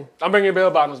What? on? I'm bringing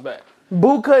bell bottoms back.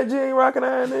 Boot cut, you ain't rocking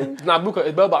that, nigga. It's not bootcut,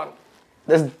 it's bell bottom.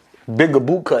 That's Bigger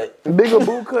boot cut. Bigger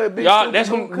boot cut, big Y'all, super that's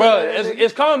boot cut, bro. that nigga.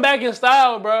 It's coming back in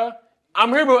style, bro. I'm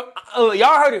here, but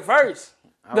y'all heard it first.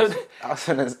 I was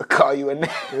gonna call you a name.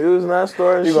 It was not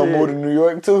starting You shit. gonna move to New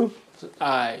York too?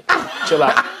 Alright, chill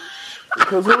out.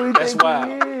 Cause who he That's think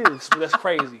wild. he is? That's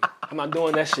crazy. I'm not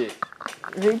doing that shit.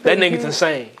 He think That nigga's he-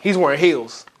 insane. He's wearing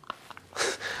heels.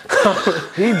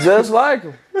 He just like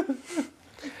him.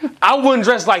 I wouldn't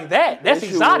dress like that. That's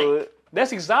Yes, you exotic. would.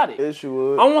 That's exotic. Yes, you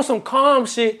would. I want some calm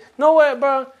shit. You know what,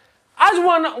 bro? I just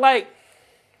want to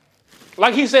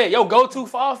like he said, yo, go to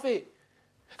fall fit.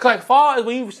 Cause like fall is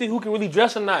when you see who can really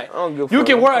dress or not. don't give a You fuck.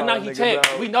 can wear a I'm calling Nike niggas tag.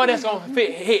 out. We know that's gonna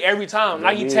hit every time.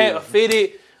 Nike Yeah. tag, a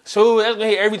fitted shoe, that's gonna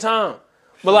hit every time.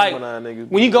 But like Some of y'all niggas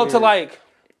when you be go to weird. like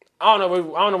I don't know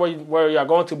where y'all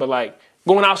going to, but like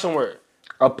going out somewhere.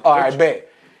 All right, bet.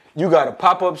 You got a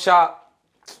pop-up shop.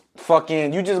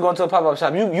 Fucking, you just going to a pop-up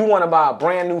shop. You want to buy a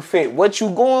brand new fit. What you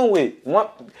going with?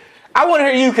 I want to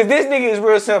hear you because this nigga is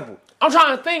real simple. I'm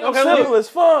trying to think. Okay, Simple look, as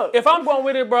fuck. if I'm going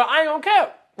with it, bro, I ain't gonna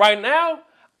care. Right now,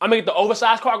 I'm gonna get the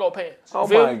oversized cargo pants. Oh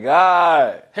Feel my me?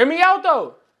 god. Hear me out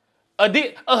though. A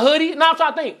hoodie. Now I'm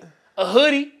trying to think. A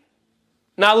hoodie.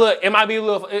 Now look, it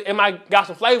might got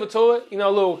some flavor to it. You know,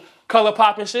 a little color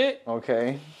popping shit,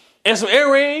 Okay. and some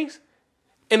earrings,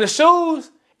 and the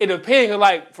shoes. It depends.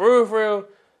 Like for real.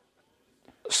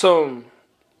 Some.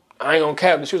 I ain't gonna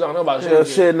cap the shoes. I don't know about the That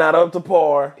shoes. shit not up to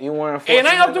par. You wearing forces? It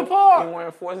ain't up to par. You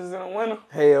wearing forces in the winter?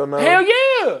 Hell no. Hell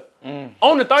yeah.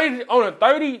 On the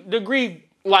 30 degree,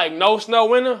 like no snow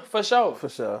winter for sure. For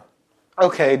sure.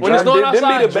 Okay. When it's going Them be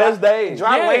outside, the best days.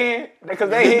 Dry Yeah. land because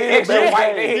they hit extra best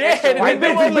white. days. They hit Yeah, extra the white.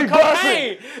 bitches be be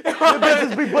cocaine.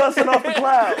 Bitches be busting off the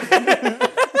clouds.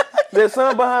 The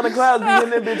sun behind the clouds be hitting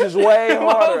them bitches way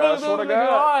harder. I swear to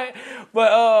God.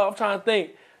 But I'm trying to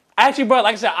think. Actually, bro,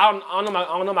 like I said, I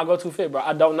don't know my go-to fit, bro.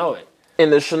 I don't know it.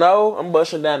 In the snow, I'm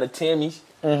busting down the Timmy's,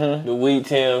 the wheat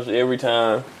Tims every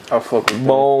time. I fuck with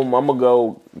Boom, I'm gonna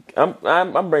go.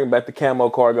 I'm bringing back the camo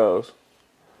cargos.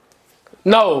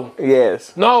 No,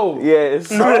 Yes.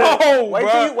 Yes. no,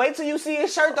 Wait till you see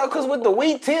his shirt though, cause with the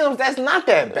wheat Tims, that's not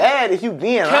that bad if you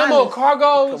being Camo honest.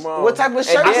 cargos. Come on. What type of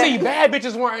shirt? I then- see bad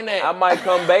bitches wearing that. I might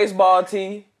come baseball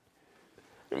tee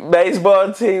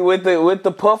with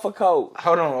the puffer coat.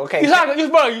 Hold on, okay. You talking? You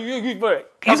bro? You bro?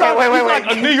 You Okay, wait. like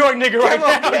a New York nigga right Come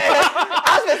on, now.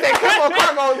 I was gonna say, come on,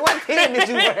 cargos. What team did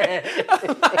you wear?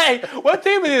 Like, what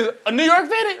team is this? A New York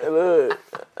fitted? Look,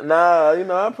 nah,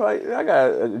 I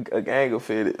got a gang of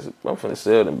fitteds. I'm finna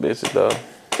sell them bitches though.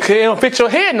 Cause it don't fit your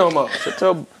head no more. Shut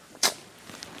your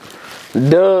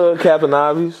Doug Captain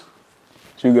Obvious.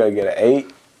 You gotta get an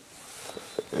 8.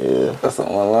 Yeah. That's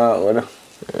on one line with him.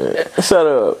 Shut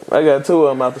up. I got 2 of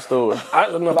them out the store. I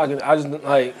don't know if I can. I just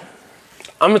like.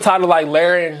 I'm tired of like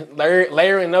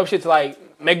layering up shit to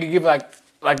like make it give like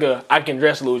a I can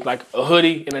dress loose, like a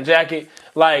hoodie and a jacket.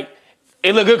 Like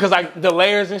it look good because like the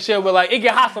layers and shit, but like it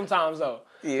get hot sometimes though.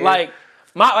 Yeah. Like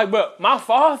my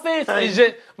fall fits is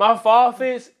just my fall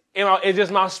fits and it's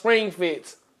just my spring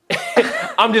fits.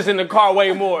 I'm just in the car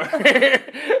way more.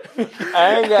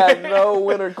 I ain't got no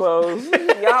winter clothes.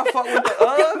 Y'all fuck with the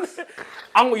Uggs?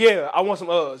 I want some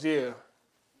Uggs. Yeah,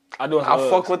 I do. Want some I Uggs.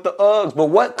 fuck with the Uggs, but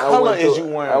what color is you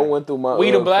wearing? I went through my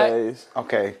We the Ugg black? phase.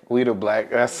 Okay, we the black.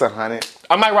 That's 100.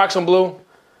 I might rock some blue.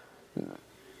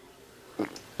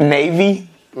 Navy.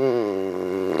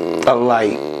 A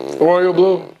light. Royal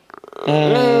blue.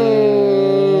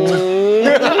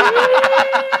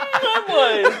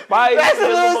 Spicy. That's a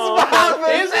little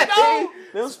spicy. Is it though?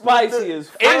 Them spicy as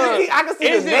fuck. I can see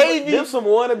Is the it- Navy, Them some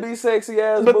wannabe sexy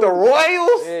ass but the boots. Royals.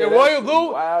 Yeah, The that's royal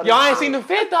blue? wild Y'all as ain't seen the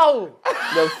fit though.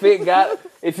 The fit got.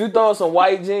 If you throw some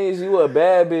white jeans, you a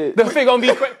bad bitch. The fit gonna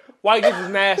be white jeans is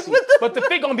nasty, but the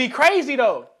fit gonna be crazy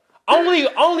though. Only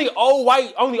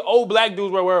old black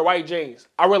dudes wear white jeans.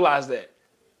 I realize that.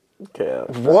 Cap.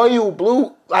 Royal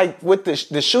blue, like with the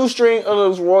shoestring of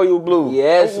those royal blue.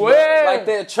 Yes, Where? like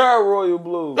that char royal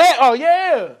blue. Yeah, oh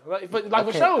yeah, like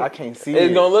for sure. I can't see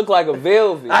It's it. gonna look like a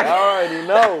velvet. I already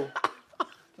know.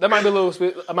 That might be a little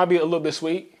sweet. It might be a little bit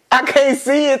sweet. I can't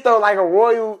see it though, like a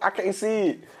royal. I can't see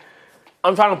it.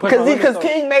 I'm trying to put my Because limits,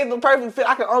 King made the perfect fit.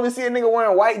 I can only see a nigga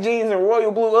wearing white jeans and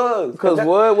royal blue Uggs. Cause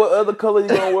what other color you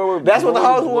gonna wear with? That's what the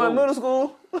royal hoes wore in blue? middle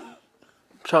school. I'm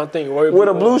trying to think. Royal With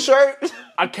a blue. blue shirt.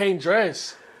 I can't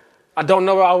dress. I don't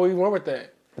know where I would went with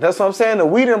that. That's what I'm saying. The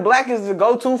wheat and black is the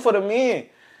go-to for the men.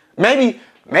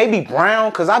 Maybe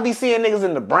brown, cause I be seeing niggas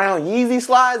in the brown Yeezy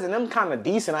slides and them kind of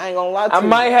decent. I ain't gonna lie to I you.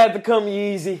 might have to come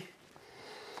Yeezy,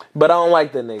 but I don't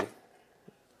like that nigga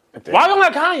Why don't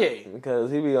like Kanye?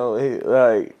 because he be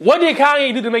like What did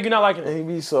Kanye do to make you not like him? he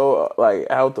be so like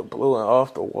out the blue and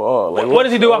off the wall. Like, What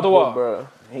does he do what's off the up wall? with, bruh?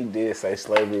 He did say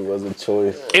slavery was a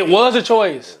choice. It was a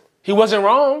choice. He wasn't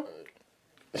wrong.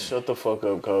 Shut the fuck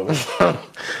up, Kobe.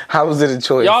 How was it a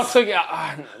choice? Y'all took it.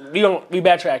 We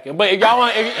backtracking. But if y'all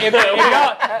want,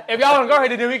 if y'all want to go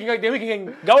here, then we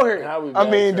can go here. I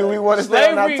mean, do we want to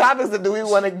stay on our Slavery- topics or do we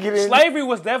want to get in? Slavery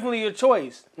was definitely a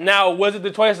choice. Now, was it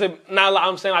the choice that? Now,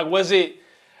 I'm saying, like,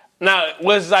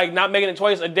 was like not making a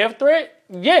choice a death threat?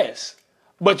 Yes,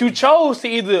 but you chose to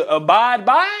either abide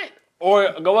by it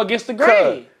or go against the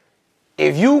grain.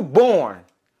 If you born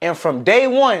and from day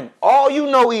one, all you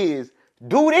know is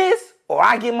do this or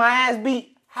I get my ass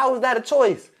beat, how is that a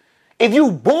choice? If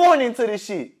you born into this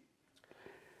shit,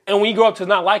 And when you grow up to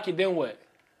not like it, then what?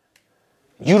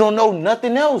 you don't know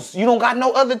nothing else. You don't got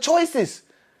no other choices.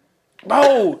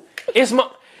 Bro, it's my.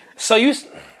 So you.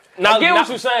 Now, I get what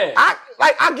you're saying.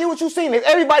 I get what you're saying. If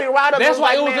everybody ride up, That's and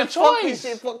why like, it was man, a fuck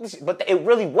choice. fuck this shit. But it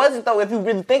really wasn't though. If you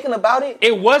really thinking about it,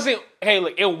 It wasn't. Hey,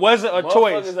 look, it wasn't a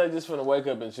choice. Motherfuckers ain't just finna wake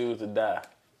up and choose to die.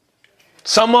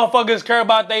 Some motherfuckers care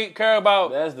about.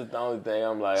 That's the only thing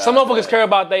I'm like. Some motherfuckers care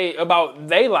about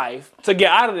they life to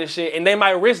get out of this shit, and they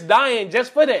might risk dying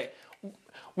just for that.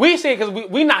 We say because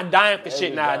we not dying for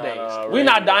shit be dying nowadays. already, We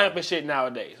not dying bro. for shit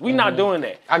nowadays. We not doing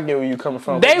that. I get where you coming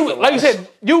from. They like you said,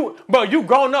 you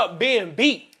grown up being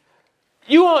beat.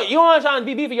 You ain't trying to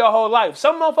be beat for your whole life.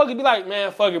 Some motherfuckers be like,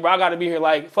 man, fuck it, bro. I gotta be here.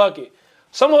 Like, fuck it.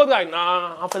 Some motherfuckers be like,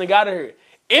 nah, I'm finna get out of here.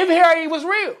 If Harriet was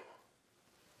real,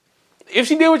 if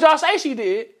she did what y'all say she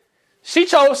did, she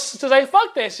chose to say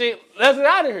fuck that shit. Let's get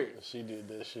out of here. She did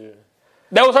that shit.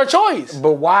 That was her choice.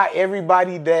 But why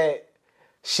everybody that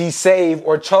she saved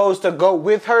or chose to go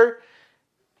with her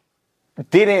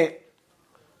didn't,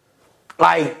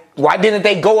 like, why didn't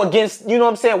they go against, you know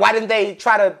what I'm saying? Why didn't they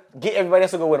try to get everybody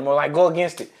else to go with them or like go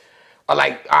against it? Or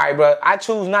like, all right, bro, I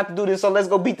choose not to do this, so let's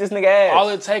go beat this nigga ass. All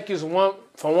it takes is one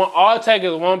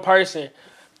person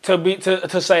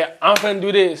to say, I'm finna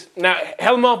do this. Now,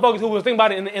 hell motherfuckers who was thinking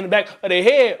about it in the back of their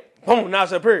head, boom, now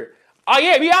it's up here. Oh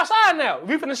yeah, we outside now.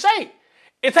 We finna shake.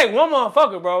 It take one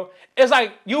motherfucker, bro. It's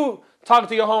like you talking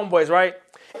to your homeboys, right?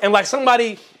 And like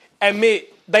somebody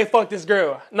admit they fucked this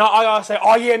girl. Now all y'all say,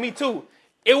 oh yeah, me too.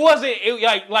 It wasn't,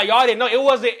 like y'all didn't know, it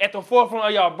wasn't at the forefront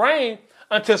of y'all brain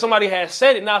until somebody had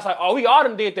said it. Now it's like, oh, we all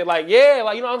done did that. Like, yeah,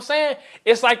 like, you know what I'm saying?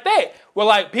 It's like that. Well,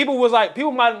 like, people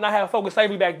might not have focused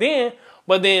slavery back then,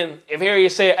 but then if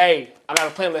Harriet said, hey, I got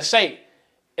a plan, let's shake.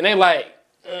 And they like,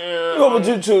 What would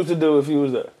you choose to do if you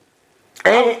was there?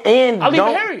 And I'll leave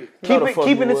don't Harriet.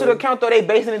 keeping it to the account though. They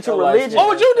basing it into religion. What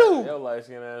would you do? Your light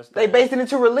skin ass. They based it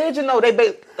into religion though.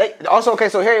 They also, okay,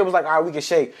 so Harriet was like, all right, we can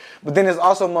shake. But then there's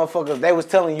also motherfuckers, they was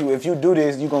telling you, if you do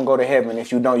this, you gonna go to heaven.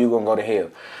 If you don't, you gonna go to hell.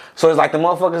 So it's like the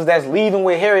motherfuckers that's leaving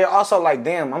with Harriet also like,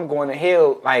 damn, I'm going to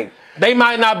hell. Like, They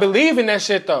might not believe in that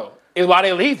shit, though, is why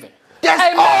they leaving. that's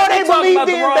Hey, man, all we they talking about believed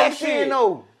the in wrong back shit. then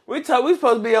though. We supposed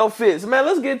to be on fits. Man,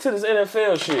 let's get to this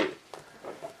NFL shit.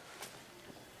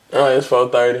 Oh, it's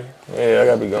 4:30. Yeah, I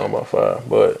gotta be gone by 5.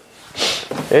 But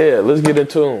yeah, let's get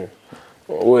into them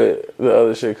with the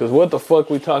other shit. Cause what the fuck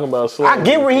we talking about? I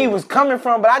get where he was coming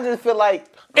from, but I just feel like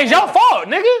It's your fault,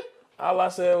 nigga. All I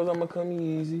said was I'm gonna come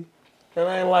easy, and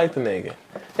I ain't like the nigga.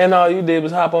 And all you did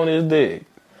was hop on his dick.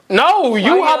 No,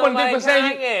 you Why hop you on don't dick for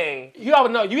like saying you have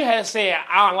no. You had said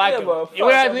I don't like Yeah, him. but You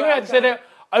fuck had somebody to say that.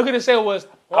 All you could have said was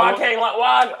Why I can't like?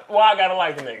 Why I gotta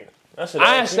like the nigga? That shit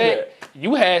I ain't ain't said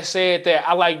you had said that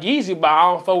I like Yeezy, but I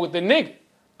don't fuck with the nigga.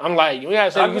 I'm like, you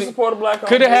had I can said support a black.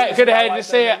 could have business, I had like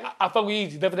just that said nigga. I fuck with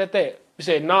Yeezy. That. You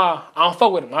said nah, I don't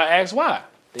fuck with him. I asked why.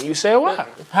 Then you said why.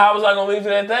 How was I gonna leave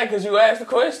it at that? Cause you asked the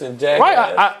question, Jack. Right,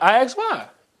 I asked why.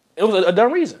 It was a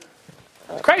dumb reason.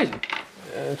 It's crazy.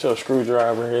 Ain't your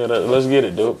screwdriver here. Let's get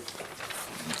it, dude.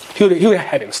 He would have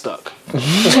had him stuck.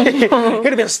 He'd have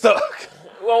been stuck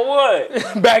Well,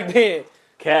 what? back then.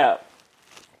 Cap.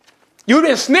 You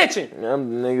been snitching. I'm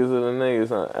the niggas of the niggas.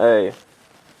 Huh? Hey,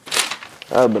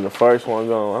 I'd have been the first one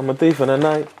going. I'm a thief in the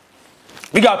night.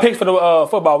 We got picks for the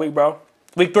football week, bro.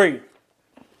 Week 3.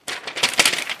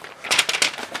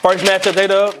 First matchup,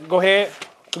 J-Dub. Go ahead.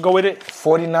 Go with it.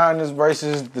 49ers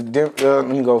versus the let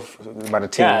me go by the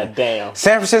team. God damn.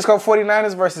 San Francisco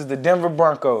 49ers versus the Denver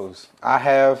Broncos. I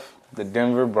have the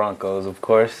Denver Broncos, of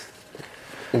course.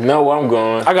 You know where I'm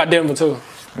going. I got Denver, too.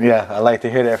 Yeah, I like to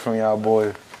hear that from y'all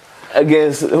boys.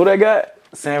 Against who they got?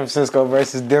 San Francisco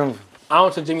versus Denver. I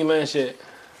don't trust Jimmy Lynn shit.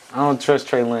 I don't trust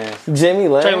Trey Lance. Jimmy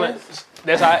Lance. Trey Lance.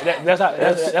 That's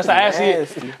how I see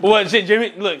it. Well, shit,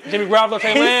 Jimmy Garoppolo,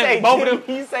 Trey Lance, both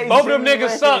of them Jimmy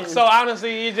niggas suck. Lance. So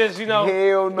honestly, you just,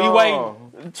 Hell we no.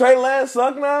 waiting. Trey Lance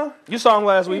suck now? You saw him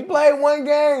last He week, played one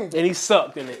game. and he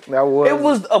sucked in it. That was. It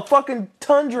was a fucking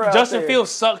tundra out Justin there. Fields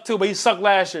sucked too, but he sucked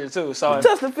last year too. So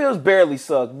Justin Fields barely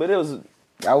sucked, but it was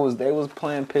They was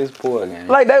playing piss poor again.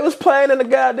 Like they was playing in the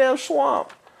goddamn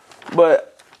swamp.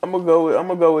 But I'm gonna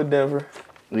go with Denver.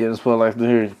 Yeah, that's what I like to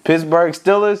hear. Pittsburgh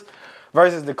Steelers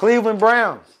versus the Cleveland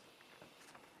Browns.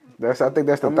 I think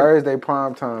that's the Thursday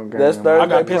primetime game. That's I Thursday got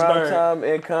prime Pittsburgh. time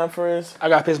in conference. I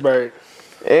got Pittsburgh.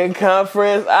 In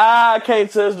conference, I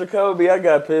can't touch Jacoby. I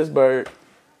got Pittsburgh.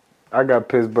 I got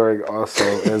Pittsburgh also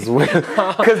as well.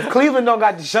 Because Cleveland don't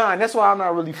got Deshaun. That's why I'm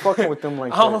not really fucking with them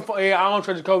like I that. don't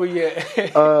trust Jacoby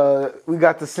yet. We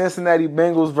got the Cincinnati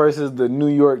Bengals versus the New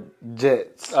York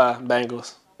Jets.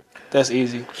 Bengals. That's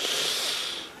easy.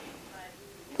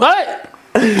 What?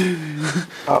 I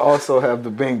also have the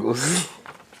Bengals.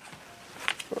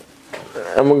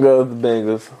 I'm gonna go with the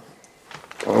Bengals.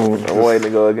 I'm waiting to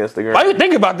go against the Green. Why you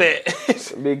think about that?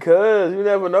 Because you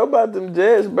never know about them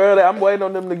Jets, bro. I'm waiting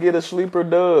on them to get a sleeper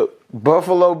dub.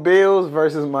 Buffalo Bills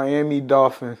versus Miami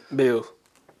Dolphins. Bills.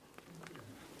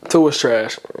 Tua's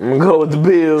trash. I'm gonna go with the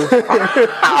Bills.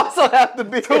 I also have the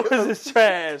Bills. Tua's is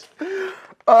trash.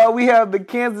 We have the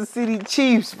Kansas City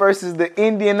Chiefs versus the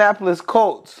Indianapolis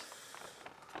Colts.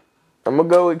 I'm gonna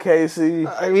go with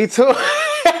KC. Me too.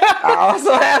 I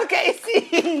also have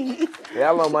KC.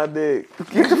 Y'all on my dick.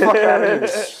 Get the fuck out of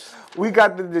here. We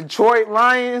got the Detroit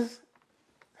Lions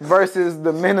versus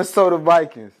the Minnesota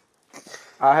Vikings.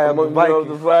 I have I'm the gonna go with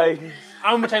the Vikings. Vikings.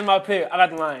 I'm gonna change my pick. I got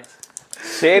the Lions.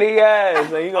 Shitty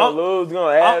ass. Man, you gonna lose. You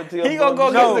gonna add to your He gonna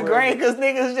go fucking against the grain because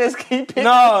niggas just keep picking.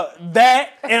 No, that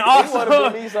and He wanna beat also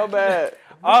me so bad.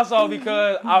 also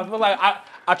because I feel like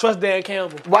I trust Dan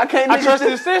Campbell. Why can't I niggas trust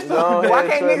just, his system. No, Why he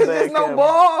can't trust niggas Dan just no Campbell.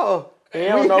 ball? He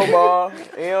don't know ball.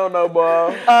 He don't know ball.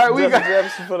 All right, we Justin got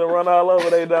Jefferson finna run all over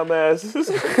they dumb asses. we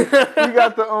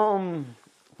got the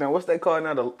now what's they call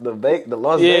now the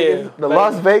Las Yeah, Vegas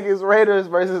Las Vegas Raiders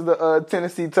versus the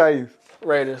Tennessee Titans.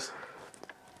 Raiders.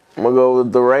 I'm gonna go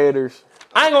with the Raiders.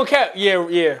 I ain't gonna cap. Yeah,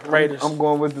 Raiders. I'm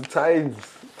going with the Titans.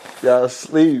 Y'all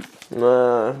sleep.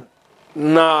 Nah.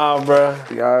 Nah, bro.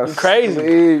 Y'all You crazy.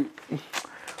 sleep.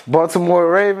 Baltimore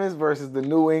Ravens versus the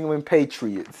New England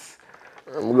Patriots.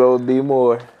 I'm gonna go with D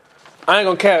Moore. I ain't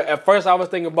gonna cap. At first, I was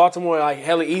thinking Baltimore like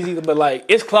hella easy, but like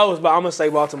it's close. But I'm gonna say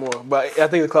Baltimore. But I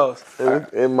think it's close.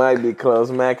 It might be close.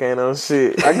 Mac ain't on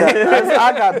shit. I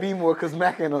got B more because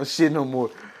Mac ain't on shit no more.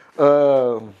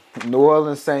 New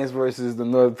Orleans Saints versus the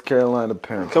North Carolina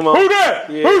Panthers. Come on. Who that?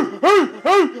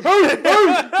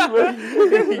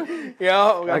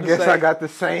 Yeah. I guess I got the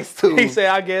Saints too. He said,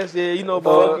 I guess, yeah, you know,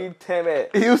 ball. Fuck you, Timmy.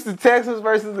 Houston Texans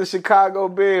versus the Chicago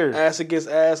Bears. Ass against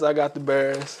ass, I got the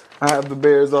Bears. I have the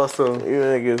Bears also. You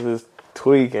niggas is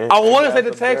tweaking. I want to say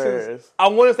Got the Texans. Bears. I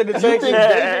want to say the You think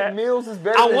Texans. David Mills is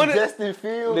better than wanna- Justin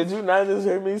Fields? Did you not just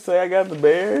hear me say I got the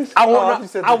Bears? I you want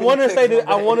said I the want to say Texans,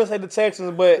 I want to say the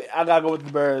Texans, but I gotta go with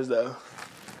the Bears though.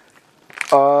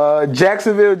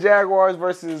 Jacksonville Jaguars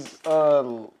versus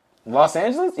Los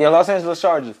Angeles? Yeah, Los Angeles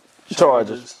Chargers.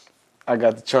 Chargers. I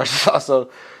got the Chargers also.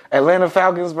 Atlanta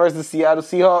Falcons versus Seattle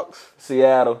Seahawks.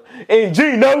 Seattle. And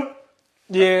Gino.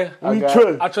 Yeah,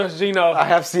 I trust Gino. I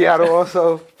have Seattle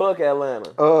also. Fuck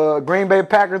Atlanta. Green Bay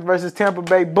Packers versus Tampa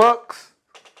Bay Bucks.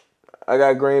 I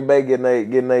got Green Bay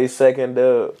getting a second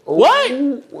dub What?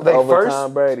 They over first?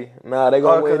 Tom Brady. Nah, they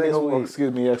gonna win this week.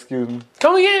 Excuse me.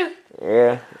 Come again?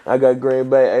 Yeah, I got Green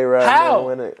Bay. A-Rod How? gonna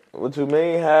win it. What you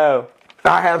mean? How?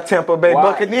 I have Tampa Bay Why?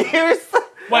 Buccaneers.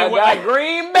 Wait, I got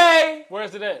Green Bay.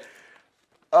 Where's it at?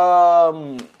 Got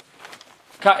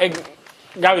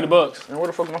me the Bucks. And where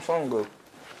the fuck my phone go?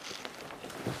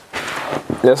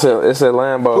 It's a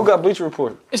Lambo. Who got Bleacher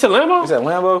Report? It's a Lambo? Is that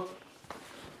Lambo?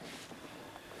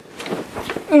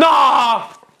 Nah,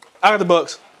 I got the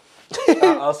Bucks.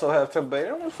 I also have Tampa Bay.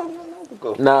 Where the fuck my number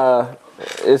go? Nah,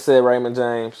 it said Raymond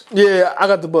James. Yeah, I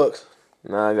got the Bucks.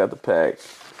 Nah, I got the Pack.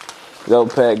 Go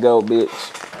Pack, go bitch.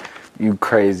 You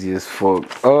crazy as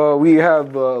fuck. We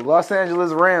have Los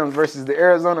Angeles Rams versus the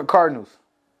Arizona Cardinals.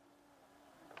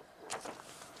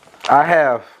 I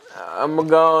have. I'm gonna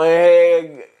go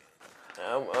ahead.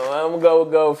 I'm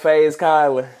gonna go FaZe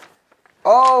Kyler.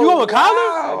 Oh, You going with Kyler?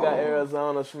 I got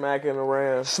Arizona smacking the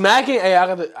Rams. Smacking? Hey, I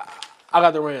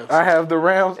got the Rams. I have the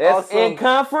Rams That's also. in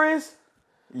conference.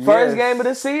 First game of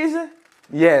the season.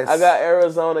 Yes. I got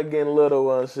Arizona getting little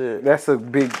one shit. That's a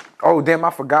big. Oh damn! I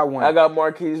forgot one. I got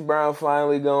Marquise Brown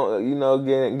finally going.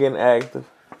 Getting active.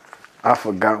 I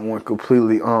forgot one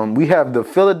completely. We have the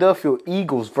Philadelphia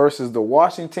Eagles versus the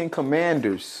Washington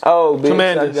Commanders. Oh, bitch!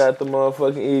 Commanders. I got the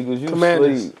motherfucking Eagles. You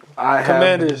Commanders. sleep. I have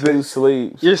Commanders. You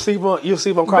sleep. You sleep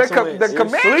on Carson Wentz. The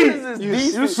Commanders is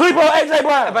decent. You sleep on AJ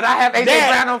Brown. But I have AJ Dad.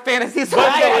 Brown on fantasy, so But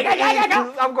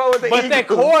I'm going with the But Eagles. that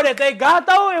core that they got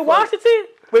though in Washington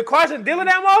with Carson Dillon,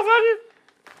 that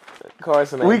motherfucker.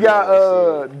 Carson. We ain't got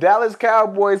doing shit. Dallas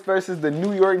Cowboys versus the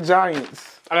New York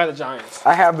Giants. I got the Giants.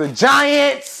 I have the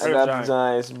Giants. I got the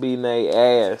Giants beating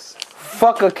their ass.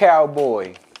 Fuck a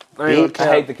Cowboy. I ain't gonna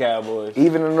I hate count. the Cowboys.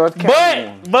 Even in North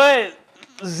Carolina. But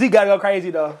Z gotta go crazy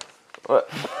though. What?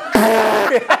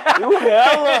 You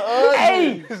hella ugly.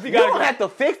 Hey, Z you gotta don't go. have to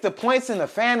fix the points in the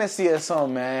fantasy or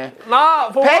something, man.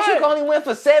 Nah, for Patrick what? only went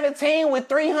for 17 with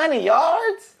 300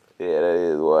 yards. Yeah, that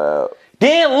is wild.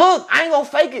 Then look, I ain't gonna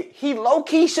fake it. He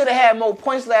low-key should have had more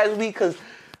points last week because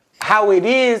how it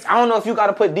is, I don't know if you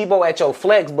gotta put Debo at your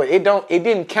flex, but it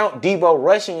didn't count Debo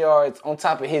rushing yards on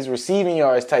top of his receiving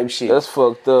yards type shit. That's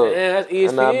fucked up. Yeah, that's ESPN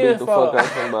And I beat the fault. fuck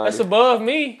out somebody. That's above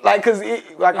me. Like, cause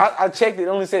I checked it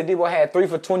only said Debo had 3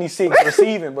 for 26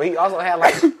 receiving, but he also had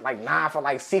like 9 for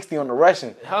like 60 on the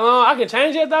rushing. How long? I can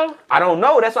change it though? I don't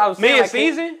know. That's what I was saying.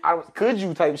 Mid-season? Could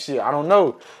you type shit? I don't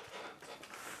know.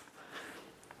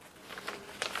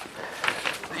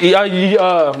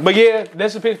 Yeah, but yeah,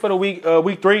 that's the pick for the week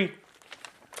 3.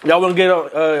 Y'all wanna get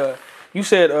on? You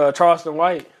said Charleston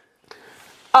White.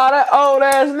 Oh, that old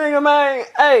ass nigga, man.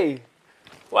 Hey,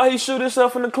 why he shoot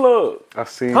himself in the club? I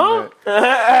seen Huh?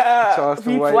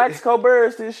 Charleston He White. Flaxco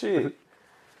Burst this shit.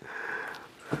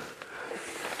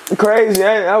 Crazy.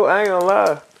 I ain't gonna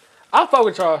lie. I fuck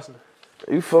with Charleston.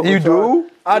 You fuck You with do?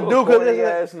 I You a do corny because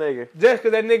ass nigga. just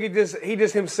cause that nigga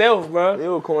just himself, bro.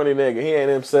 You a corny nigga. He ain't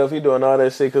himself. He doing all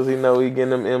that shit because he know he getting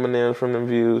them M&Ms from them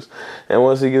views. And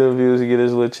once he get them views, he get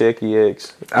his little checky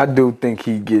X. I do think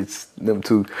he gets them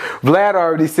too. Vlad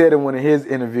already said in one of his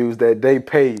interviews that they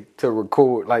paid to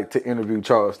record, like to interview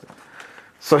Charleston.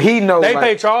 So he knows They like,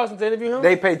 paid Charleston to interview him.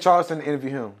 they paid Charleston to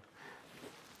interview him.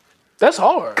 That's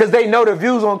hard. Cause they know the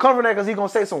views on Comfort Net, cause he gonna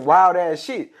say some wild ass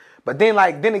shit. But then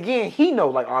again, he know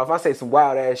like, oh, if I say some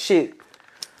wild ass shit,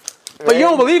 But you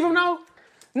don't believe him though?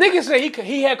 Nigga said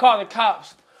he had called the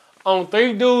cops on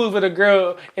 3 dudes with a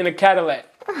girl in a Cadillac.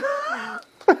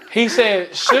 He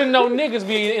said, shouldn't no niggas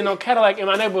be in no Cadillac in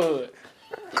my neighborhood.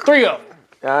 3 of them.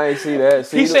 I ain't see that.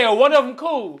 See, He said one of them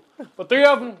cool, but 3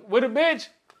 of them with a bitch?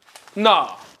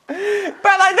 Nah. but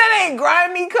like that ain't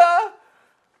grimy, cuz.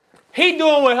 He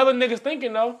doing what other niggas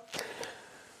thinking though.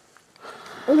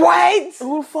 What?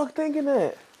 who the fuck thinking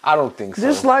that? I don't think so.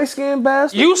 This light skinned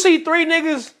bastard. You see 3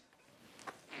 niggas,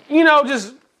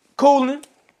 just cooling.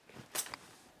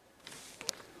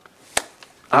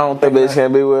 I don't That think bitch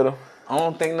can't be with him. I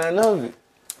don't think nothing of it.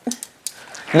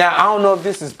 Now I don't know if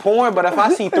this is porn, but if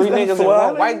I see 3 niggas and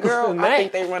one white girl, I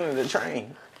think they running the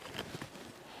train.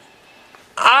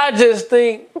 I just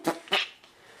think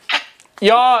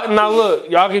y'all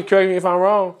y'all can correct me if I'm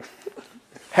wrong.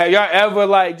 Have y'all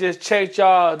ever just checked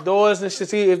y'all doors and shit,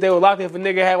 see if they were locked if a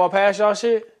nigga had walked past y'all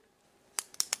shit?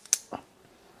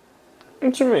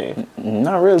 What you mean?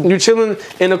 Not really. You chilling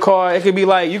in the car, it could be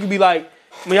you could be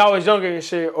when y'all was younger and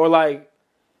shit, or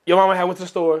your mama had went to the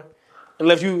store and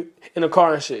left you in the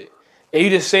car and shit. And you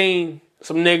just seen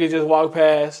some niggas just walk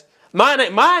past. Mind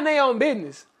they own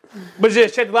business. But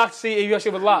just check the lock to see if your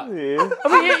shit was locked. Yeah. I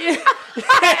mean, You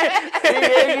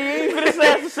ain't finna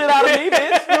snatch the shit out of me,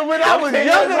 bitch. When I was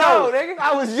young, nigga.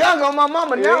 I was young on my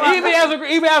mama. Now even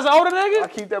as an older nigga? I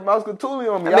keep that mouse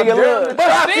Cthulhu on me. Nigga, I'm look. down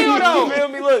But still though, You feel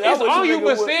me? Look, it's I wish on a you, nigga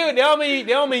but would- still, they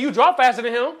don't mean you drop faster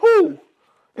than him. Who?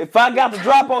 If I got to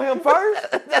drop on him first,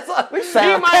 That's what we He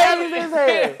sound might petty have-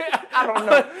 as hell. I don't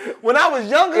know. When I was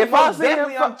younger, If I most see him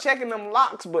definitely I'm checking them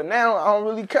locks, but now I don't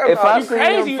really care If about I it. see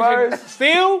Crazy, him first,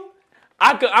 still.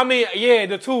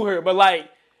 The 2 here, but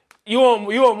you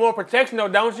want more protection though,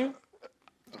 don't you?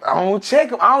 I don't check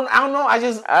them. I don't know.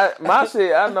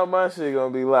 I know my shit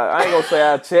gonna be locked. I ain't gonna say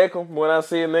I check him when I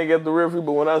see a nigga at the referee,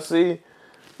 but when I see,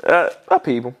 I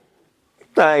peep him.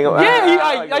 I ain't gonna.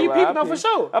 Yeah, you peeping though for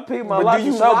sure. I peep my But lock do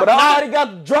you for sure, lock but I now? already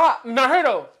got the drop. Now here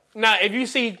though. Now if you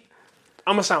see,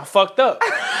 I'm gonna sound fucked up,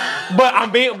 but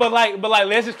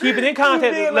let's just keep it in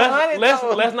context. being 100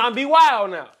 though. Let's not be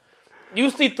wild now. You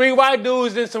see 3 white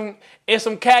dudes in some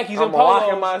khakis I'm and polos.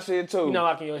 locking my shit too. You not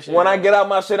locking your shit. When I get out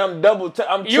my shit, I'm I'm You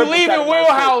triple leaving tapping my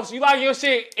wheelhouse, you lock your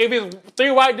shit if it's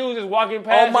 3 white dudes just walking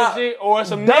past my- and shit, or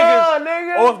some Duh, niggas,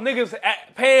 nigga. or if niggas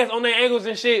pants on their ankles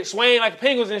and shit, swaying like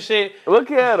penguins and shit. shit. Look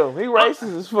at him. He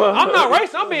racist as fuck. I'm not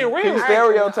racist, I'm being real. He's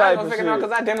stereotype I and figure out shit.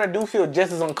 because I damn near do feel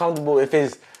just as uncomfortable if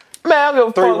it's Man, I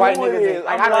don't give a 3 fuck white who it niggas. is.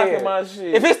 Like, I'm I don't locking care. my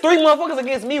shit. If it's 3 motherfuckers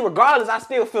against me, regardless, I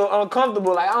still feel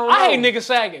uncomfortable. Like I don't know. I hate niggas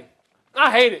sagging. I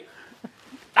hate it.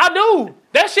 I do.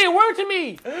 That shit work to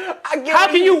me. I get How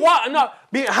what can you walk? No,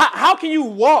 how can you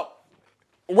walk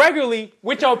regularly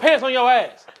with your pants on your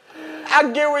ass? I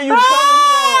get where you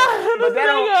coming from, but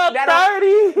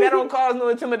that don't cause no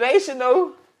intimidation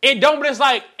though. It don't, but it's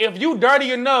like, if you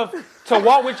dirty enough to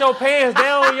walk with your pants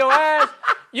down on your ass,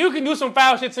 you can do some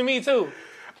foul shit to me too.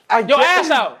 Your ass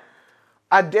out.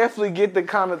 I definitely get the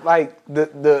kind of like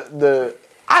the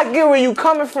I get where you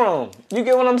coming from. You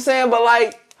get what I'm saying? But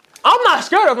like, I'm not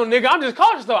scared of them, nigga. I'm just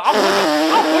cautious though. I'm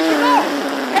looking out.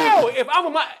 Hell, if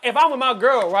I'm with my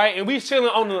girl, right, and we chilling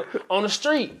on the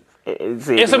street, and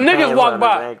some niggas walk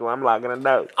by, ankle, I'm locking the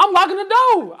door. I'm locking the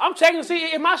door. I'm checking to see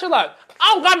if my shit locked.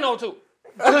 I don't got no to.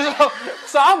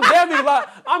 So I'm definitely locked.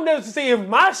 I'm definitely to see if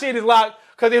my shit is locked.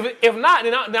 Cause if not,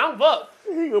 then I'm fucked.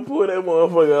 He gonna pull that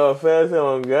motherfucker off fast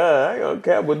on God. I ain't gonna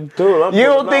cap with the tool. you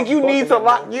don't think you need to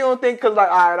lock? You don't think cause like,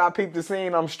 all right, I peeped the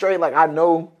scene. I'm straight. Like I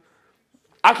know.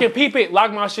 I can peep it,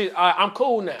 lock my shit. I'm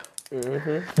cool now.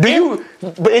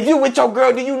 Mm-hmm. But if you with your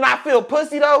girl, do you not feel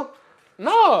pussy though?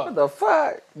 No. What the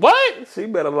fuck? What? She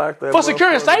better lock that. For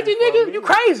security and safety, nigga? You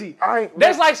crazy.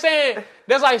 That's like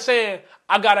saying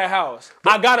I got a house.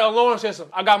 I got an alarm system.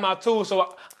 I got my tools.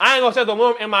 So I ain't gonna set the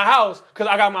alarm in my house because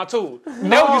I got my tools.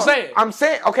 That's what you saying. I'm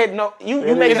saying, okay, no, you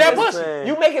make Is that pussy?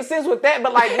 You making sense with that,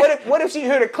 but like, what if she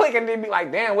heard a click and then be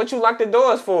like, damn, what you lock the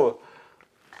doors for?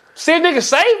 See a nigga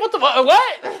say? What the fuck?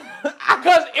 What? Cause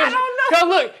I don't know. Cause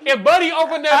look, if Buddy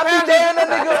opened that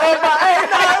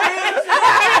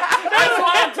That's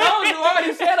why I told you. I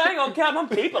already said I ain't gonna cap. I'm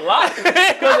people locking. Cause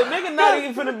the nigga not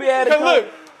even finna be able to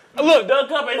Look, duck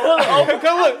up and hook open.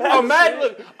 Cause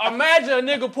imagine a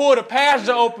nigga pull the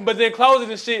passenger open, but then close it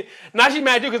and shit. Now she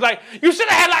mad at you cause like, you should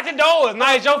have had locked the doors.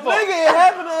 Now it's your fault. Nigga, it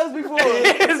happened to us before.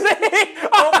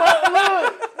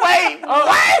 Wait,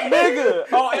 what?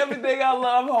 Nigga, on everything I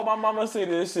love, I hope my mama see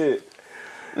this shit.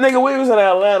 Nigga, we was in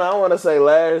Atlanta, I want to say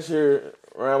last year,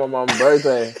 around my mama's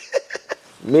birthday.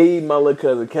 Me, my little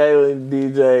cousin Kaylin,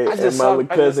 DJ, and my little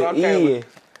cousin Ian.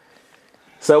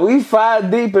 So we 5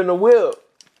 deep in the whip.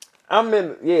 I'm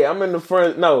in the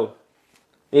front. No.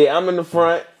 Yeah, I'm in the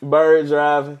front. Bird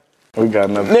driving. We got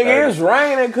nothing. Nigga, it's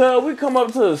raining, cuz. We come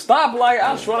up to the stoplight.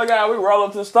 I swear to God, we roll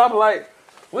up to the stoplight.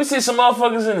 We see some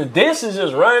motherfuckers in the distance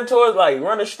just running towards, like,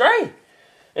 running straight.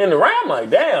 In the rain, I'm like,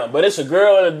 damn. But it's a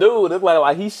girl and a dude. It's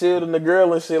like he's shielding the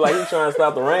girl and shit. Like, he's trying to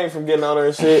stop the rain from getting on her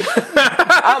and shit.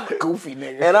 I'm goofy,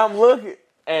 nigga. And I'm looking.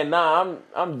 And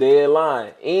I'm dead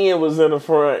lying. Ian was in the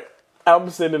front.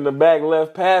 I'm sitting in the back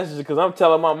left passenger because I'm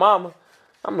telling my mama.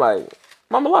 I'm like,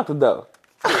 mama, lock the door.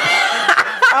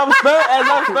 I'm staring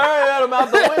at him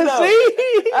out the window.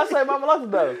 See? I say, mama, lock the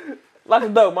door. Lock the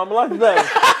door, mama, lock the door.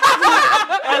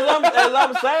 as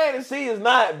I'm saying it, she is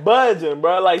not budging,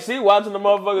 bro. Like, she watching the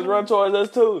motherfuckers run towards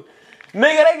us, too.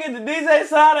 Nigga, they get the DJ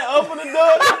side and open the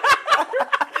door.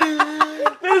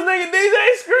 This nigga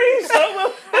DJ screams so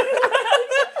much.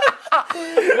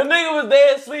 The nigga was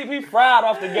dead asleep. He fried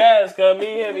off the gas, cuz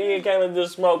me and him, he kind of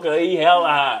just smoked, cuz he hella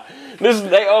high.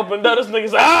 They opened up, this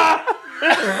nigga's like, ah!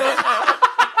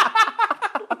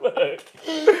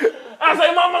 I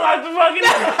say, mama, like the fucking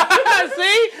door.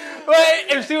 See?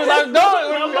 But if she was like, no,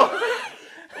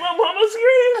 my mama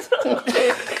screams.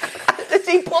 Did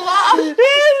she pull off?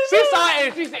 She saw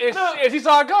it and she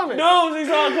saw it coming. No, she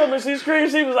saw it coming. She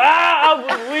screamed. She was, I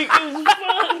was weak as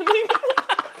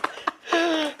fuck.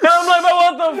 And I'm like, but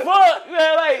what the fuck?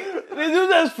 Man, like, did you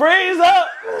just freeze up?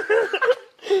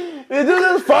 Did you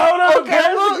just fall down?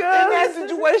 Okay, look, in that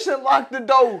situation, lock the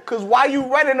door. Cause why you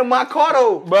running to my car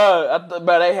though? Bro,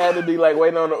 they had to be like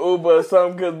waiting on the Uber or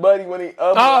something. Cause Buddy, when he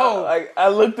opened, I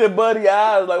looked at Buddy's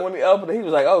eyes, like when he opened it, he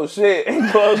was like, oh shit, and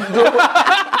closed the door.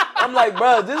 I'm like,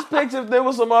 bro, just picture if there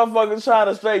was some motherfuckers trying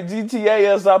to straight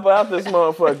GTA us up out this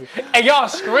motherfucker. And y'all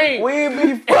scream. We'd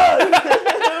be fucked.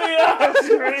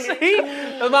 See?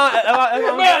 That's what I'm saying.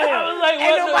 I was like,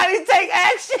 Ain't nobody take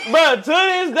action. Bro, to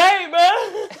this day, bro.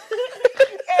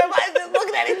 Everybody just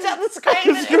looking at each other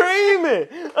screaming.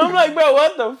 I'm like, bro,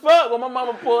 what the fuck? When my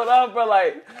mama pulled off, bro,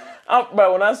 like,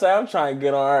 bro, when I say I'm trying to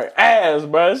get on her ass,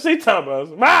 bro, she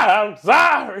talking about, I'm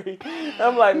sorry.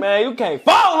 I'm like, man, you can't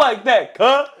fall like that,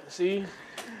 cuz. See?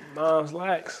 Mom's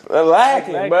lax.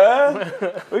 Lacking, bro.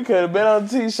 We could have been on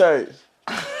t-shirts.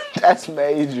 That's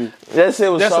major. That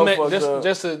shit was so fucked up.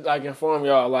 Just to like inform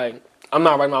y'all, like, I'm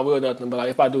not writing my will or nothing, but like,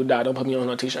 if I do die, don't put me on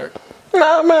a t-shirt.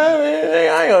 Nah, man,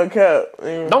 I ain't gonna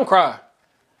cap. Don't cry.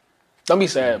 Don't be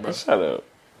sad, bro. Shut up.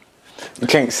 You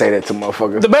can't say that to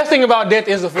motherfuckers. The best thing about death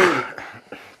is the food.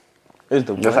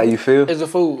 That's how you feel? It's the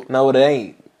food. No, it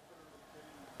ain't.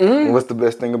 Mm-hmm. What's the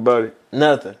best thing about it?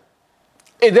 Nothing.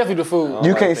 It's definitely the food.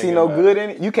 You can't see no good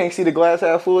in it? You can't see the glass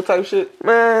half full type shit?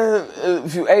 Man,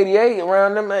 if you 88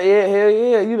 around them, yeah, hell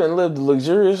yeah, you done lived a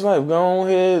luxurious life. Go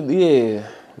ahead, yeah.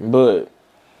 But,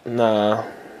 nah.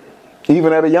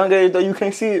 Even at a young age, though, you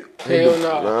can't see it? Hell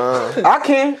no. I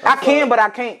can, but I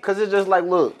can't. Because it's just like,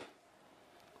 look.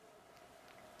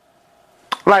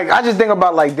 Like, I just think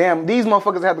about, like, damn, these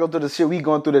motherfuckers have to go through the shit we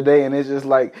going through today, and it's just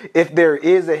like, if there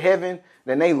is a heaven,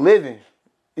 then they living.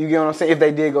 You get what I'm saying? If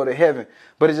they did go to heaven.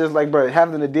 But it's just like, bro,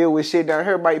 having to deal with shit down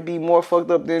here might be more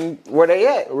fucked up than where they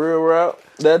at. Real route.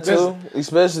 That too.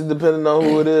 Especially depending on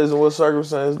who it is and what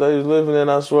circumstance they was living in.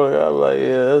 I swear, I'm like,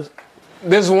 yeah.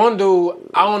 This one dude,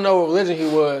 I don't know what religion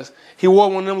he was. He wore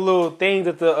one of them little things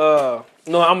that the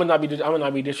no, I'm gonna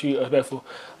not be disrespectful,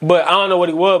 but I don't know what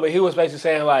he was. But he was basically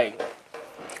saying like,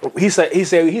 he said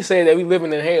that we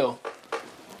living in hell.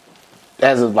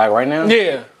 As of like right now?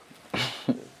 Yeah.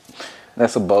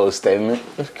 That's a bold statement.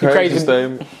 That's a crazy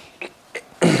statement.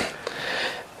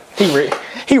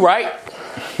 He right.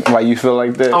 Why you feel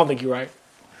like that? I don't think you're right.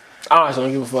 I honestly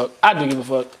don't give a fuck. I do give a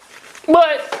fuck.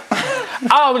 But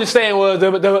all I was just saying was,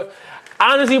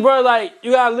 honestly, bro, like,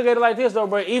 you gotta look at it like this, though,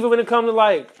 bro. Even when it comes to,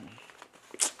 like,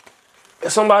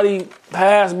 if somebody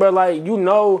passed, bro, like, you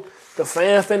know, the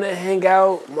fam finna hang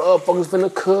out, motherfuckers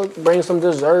finna cook, bring some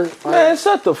dessert. Like, Man,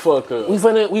 shut the fuck up. we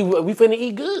finna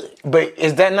eat good. But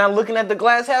is that not looking at the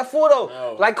glass half full, though?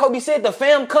 No. Like Kobe said, the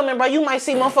fam coming, bro. You might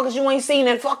see motherfuckers you ain't seen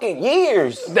in fucking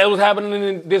years. That was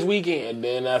happening this weekend. And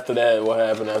then after that, what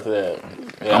happened after that?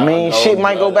 Yeah, I mean, shit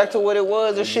might go back to what. what it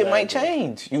was, or shit might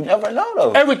change. You never know,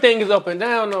 though. Everything is up and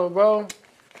down, though, bro.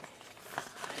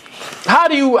 How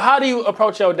do you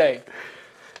approach your day?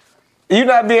 You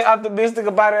not being optimistic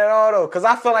about it at all, though, because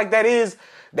I feel like that is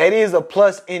a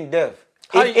plus in death.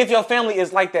 If your family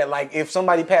is like that, like if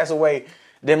somebody pass away,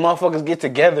 then motherfuckers get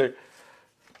together.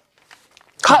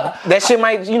 That shit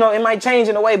might, it might change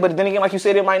in a way, but then again, like you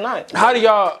said, it might not. How do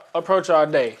y'all approach our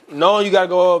day? Knowing you gotta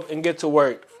go up and get to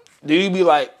work, do you be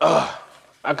like, ugh,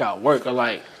 I got work, or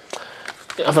like,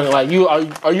 I feel like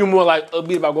are you more like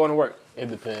upbeat about going to work? It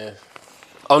depends.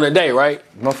 On the day, right?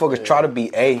 Motherfuckers try to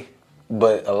be A,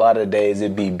 but a lot of days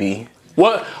it be B.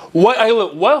 What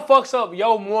fucks up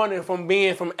your morning from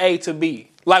being from A to B?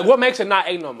 Like, what makes it not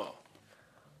A no more?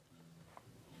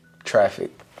 Traffic.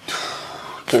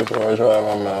 Too far to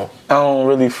out my mouth. I don't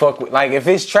really fuck with, like, if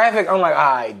it's traffic, I'm like,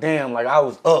 all right, damn, like, I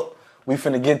was up. We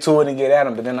finna get to it and get at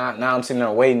them, but then now I'm sitting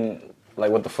there waiting,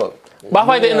 like, what the fuck? But I feel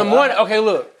like that in the morning, okay,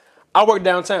 look, I work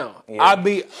downtown. Yeah. I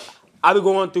be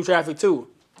going through traffic too.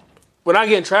 When I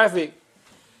get in traffic,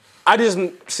 I just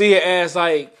see it as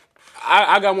like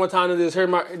I got more time to just hear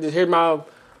my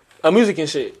music and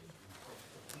shit.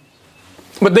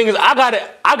 But the thing is, I got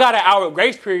an hour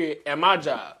grace period at my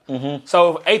job. Mm-hmm.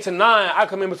 So if 8 to 9, I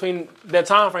come in between that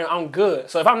time frame, I'm good.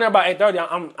 So if I'm there by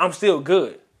 8:30, I'm still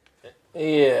good.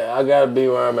 Yeah, I gotta be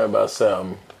where I'm at about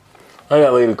 7. I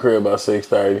gotta leave the crib about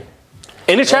 6:30.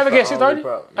 And the traffic at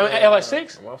 6:30? I mean, at like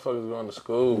 6? Motherfuckers going to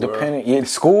school, bro.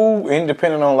 School and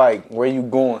depending on like where you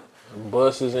going.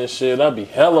 Buses and shit, I'd be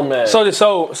hella mad.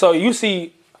 So you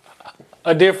see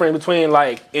a difference between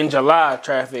like in July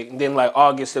traffic and then like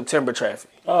August, September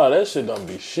traffic. Oh, that shit don't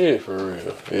be shit for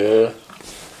real. Yeah.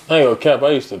 I ain't gonna cap.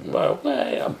 I used to,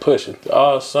 man, I'm pushing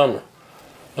all summer.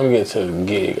 I'm getting to the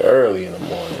gig early in the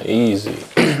morning, easy.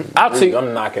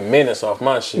 I'm knocking minutes off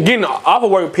my shit. Getting off of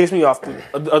work pissed me off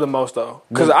the most though,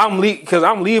 cause I'm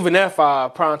leaving at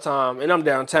 5 prime time and I'm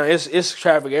downtown. It's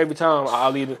traffic every time I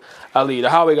leave. The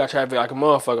highway got traffic like a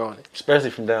motherfucker on it. Especially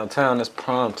from downtown, that's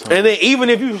prime time. And then even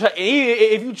if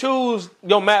you choose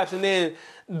your maps and then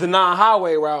the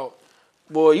non-highway route,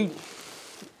 boy, you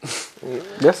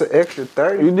That's an extra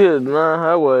 30. You did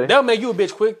non-highway. that'll make you a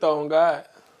bitch quick though, on God.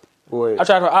 Boy, I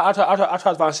tried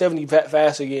to find 70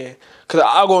 fast again, cause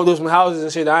I go and do some houses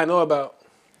and shit that I didn't know about.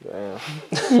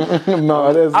 Damn.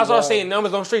 no, that's I started seeing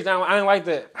numbers on streets. I ain't like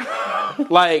that.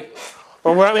 Like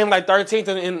when I'm in like 13th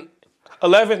and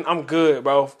 11th, I'm good,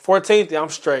 bro. 14th, I'm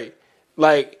straight.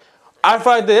 Like I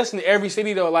feel like that's in every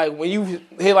city though. Like when you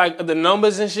hit like the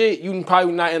numbers and shit, you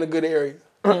probably not in a good area.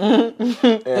 And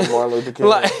Martin Luther King.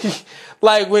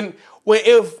 like when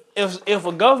if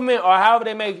a government or however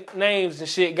they make names and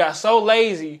shit got so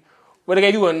lazy where they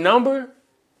gave you a number,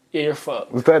 yeah, you're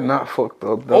fucked. Was that not fucked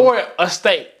up though? Or a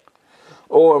state.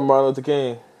 Or Martin Luther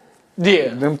King.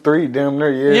 Yeah. Them three, damn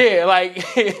near, yeah. Yeah, like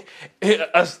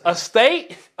a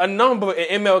state, a number,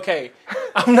 and MLK.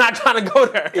 I'm not trying to go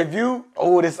there. I feel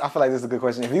like this is a good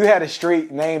question. If you had a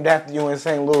street named after you in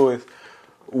St. Louis,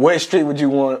 what street would you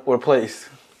want replaced?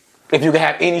 If you could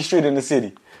have any street in the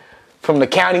city, from the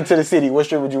county to the city, what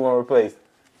street would you want replaced?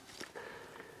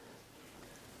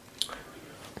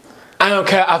 I don't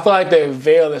care. I feel like the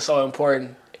Vail is so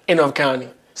important in North County,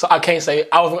 so I can't say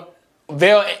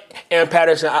Vail and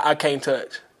Patterson. I can't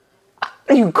touch.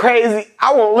 You crazy?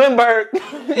 I want Lindbergh. I'm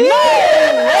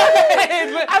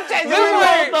changing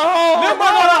Lindbergh.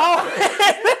 Lindbergh on the whole.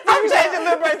 I'm changing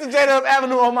Lindbergh to J-Dub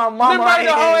Avenue on my mama. Lindbergh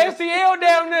the whole ACL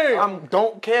down there.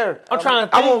 Don't care. I'm trying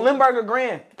to I think. want Lindbergh a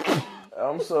grand.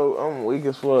 I'm weak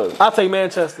as fuck. I'll take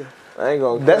Manchester. I ain't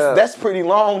gonna. That's pretty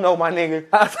long though, my nigga.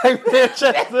 I'll take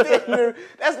Manchester.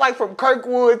 That's like from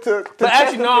Kirkwood to But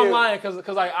actually, no, I'm Chesterfield. lying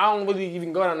because like I don't really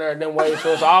even go down there them ways,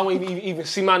 so I don't even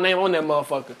see my name on that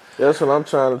motherfucker. That's what I'm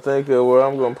trying to think of. Where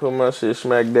I'm gonna put my shit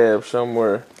smack dab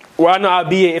somewhere. Where I know I'll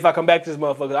be if I come back to this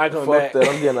motherfucker. I ain't coming Fuck back. that.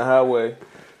 I'm getting a highway.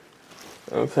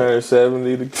 I'm turning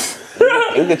 70 to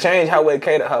You could change Highway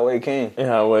K to Highway King.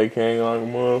 Highway King like a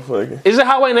motherfucker. Is it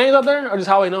highway names up there or just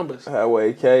highway numbers?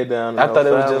 Highway K down. I thought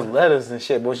it was just letters and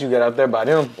shit, but once you get out there by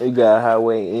them. You got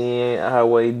Highway N,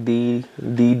 Highway D,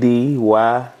 DD,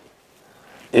 Y.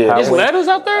 Yeah, Is letters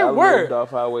out there? I Where? lived off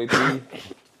Highway D.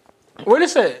 Where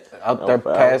this at? out there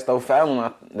past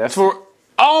O'Fallon. That's For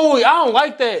I don't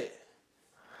like that.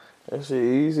 That shit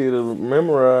easy to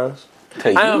memorize.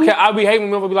 to you. I don't care. I'll be hating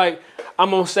when people be like,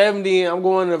 I'm on 70 and I'm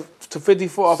going to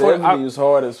 54. 70 is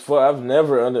hard as fuck. I've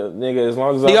never nigga, as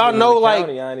long as Do y'all I've been know, in the like-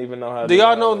 county, I ain't even know how to Do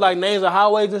y'all do know that. like names of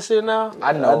highways and shit now?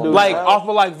 I know. I do. Like Wow. off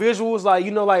of like visuals, like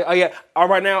you know, like oh yeah,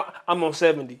 right now I'm on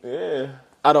 70. Yeah.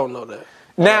 I don't know that.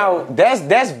 Now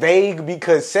that's vague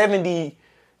because 70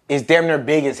 is damn near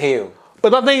big as hell. But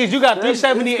the thing is, you got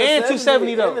 370 It's and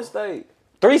 270 though. interstate.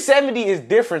 370 is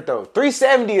different though.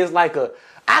 370 is like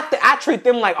I treat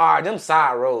them like them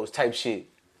side roads type shit.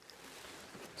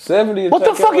 70 What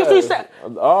the fuck is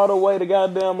 370? All the way to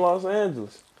goddamn Los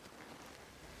Angeles.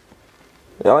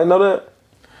 Y'all ain't know that?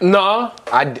 Nah,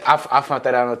 I found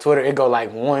that out on Twitter. It go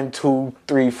like 1, 2,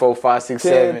 3, 4, 5, 6,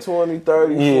 10, 7. 20,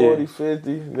 30, Yeah. 40,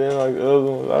 50. Then like the other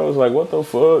ones. I was like, what the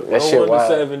fuck? That shit 1 to wild.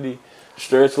 70.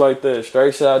 Stretch like that.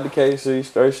 Straight shot to KC.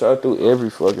 Straight shot through every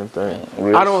fucking thing.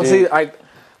 Real I don't shit. see like.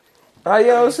 How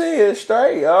y'all see it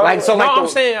straight, y'all? Like, so No, like I'm the,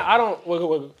 saying I don't.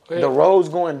 Go ahead. the roads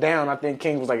going down, I think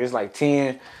King was like, it's like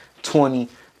 10, 20,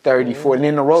 30, 40. And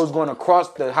then the roads going across,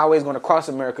 the highways going across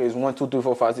America is 1, 2, 3,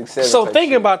 4, 5, 6, 7. So type thinking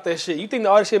shit. about that shit, you think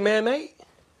all this shit man-made?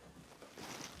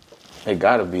 It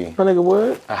gotta be. My nigga,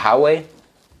 what? A highway?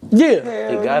 Yeah.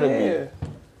 It gotta be.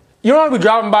 You don't be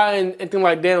driving by and think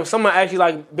like, damn, someone actually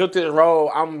like built this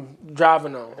road I'm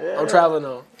driving on. I'm traveling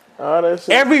on. All that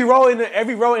shit. Every road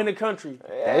in the country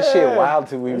That shit wild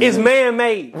to me. is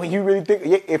man-made. When you really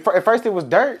think, at first it was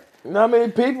dirt. You know how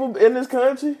many people in this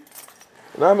country? You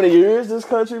know how many years this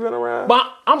country been around?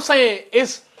 But I'm saying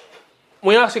it's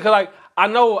when y'all see, cause like I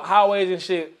know highways and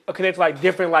shit are connected to like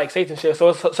different like states and shit.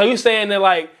 So you saying that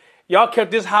like y'all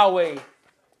kept this highway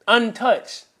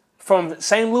untouched from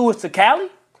St. Louis to Cali?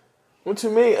 What you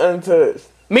mean untouched?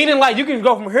 Meaning like you can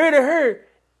go from here to here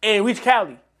and reach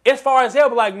Cali. As far as hell,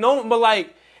 but like no, but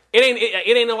like it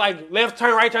ain't no like left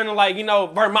turn, right turn to like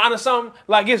Vermont or something.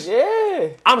 Like it's Yeah.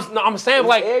 I'm saying It's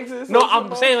like exits no, or I'm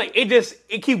something? saying like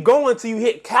it keep going till you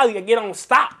hit Cali and get on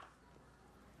stop.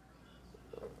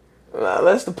 Nah,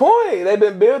 that's the point. They've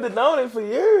been building on it for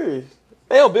years.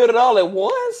 They don't build it all at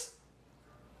once.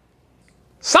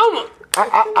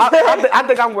 I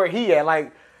think I'm where he at.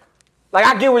 Like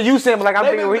I get what you saying, but like I'm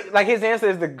They thinking, been- like his answer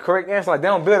is the correct answer. Like they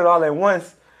don't build it all at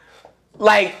once.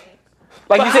 Like you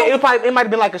But said, how- it might have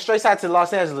been like a straight shot to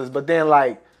Los Angeles, but then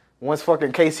like once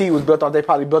fucking KC was built off, they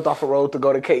probably built off a road to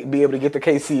go to be able to get to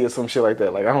KC or some shit like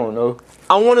that. Like I don't know.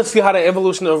 I want to see how the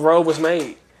evolution of road was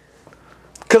made.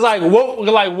 Cause like I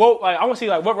want to see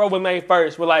like what road was made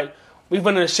first. But like we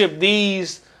gonna ship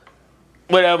these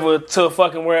whatever to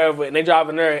fucking wherever, and they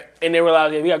driving there, and they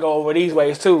realize we gotta go over these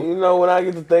ways too. You know, when I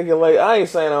get to thinking like, I ain't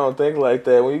saying I don't think like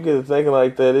that. When you get to thinking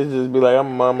like that, it just be like,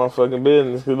 I'm mind my fucking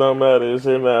business. It don't matter. It's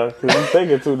here now. Cause you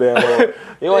thinking too damn hard.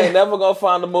 You ain't never gonna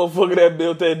find the motherfucker that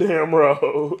built that damn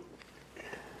road.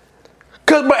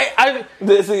 Cause but I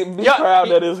Be Yeah, proud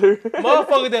that it's here.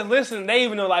 motherfuckers that listen, they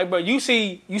even know like, bro, you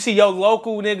see your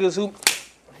local niggas who.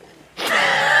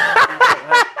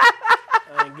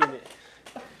 I ain't getting it.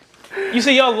 You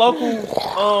see your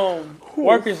local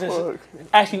workers and shit.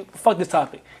 Actually, fuck this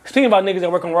topic. Speaking about niggas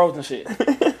that work on roads and shit.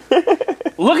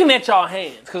 Looking at y'all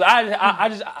hands, cause I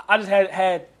just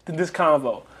had this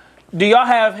convo. Do y'all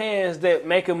have hands that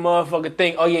make a motherfucker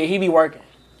think, oh yeah, he be working?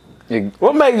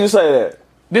 What made you say that?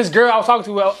 This girl I was talking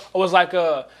to was like,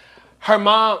 her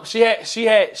mom. She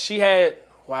had.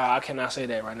 Wow, I cannot say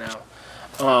that right now.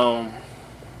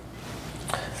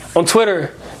 On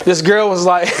Twitter, this girl was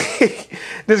like,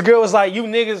 you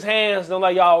niggas' hands don't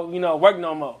like y'all, work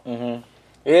no more. Mm-hmm.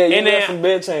 Yeah, you And got then some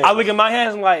bitch hands. I look at my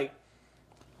hands and like,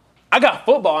 I got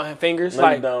football fingers. No,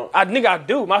 like, you don't. I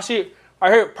do. My shit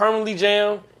right here permanently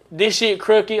jammed. this shit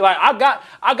crooked. Like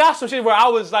I got some shit where I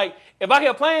was like, if I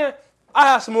kept playing, I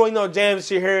have some more, jams and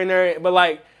shit here and there. But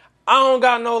like, I don't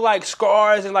got no like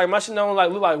scars and like my shit don't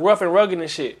like look like rough and rugged and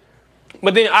shit.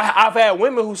 But then I've had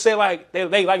women who say like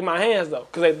they like my hands though,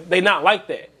 cause they not like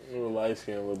that. You light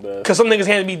skin with that. Cause some niggas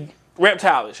hands be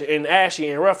reptile-ish and ashy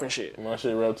and rough and shit. My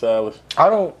shit reptile.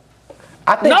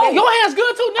 I think your hands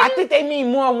good too, nigga. I think they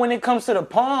mean more when it comes to the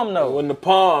palm though. When the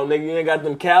palm, nigga, you ain't got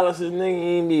them calluses, nigga, you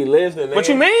ain't be lifting, nigga. What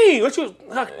you mean?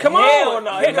 Come on.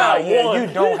 No, you got one.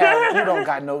 You don't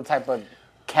got no type of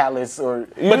callus or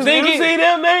But you see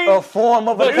them niggas? a form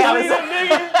of a You see callus. them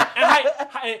niggas?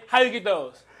 And how you get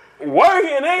those? Working,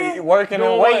 nigga. Working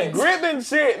Doing on like weights. gripping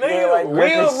shit, nigga. Yeah, like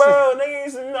gripping Wheelbarrow,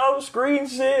 niggas, screen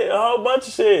shit, a whole bunch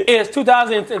of shit. It's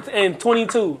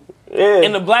 2022. Yeah.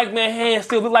 And the black man hands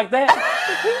still look like that?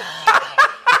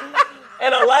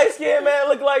 And a light skinned man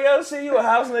look like, yo, see, you a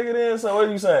house nigga then, so what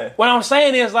are you saying? What I'm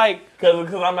saying is like,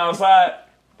 Cause I'm outside?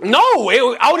 no,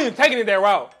 I wasn't even taking it that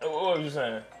route. What were you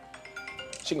saying?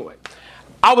 She can wait.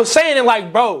 I was saying it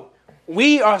like, bro,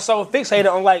 we are so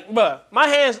fixated on like, bro, my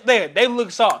hands there, they look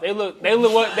soft. They look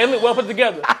well put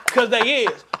together. Cause they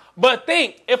is. But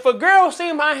think, if a girl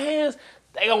see my hands,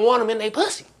 they gonna want them in their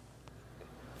pussy.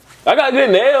 I got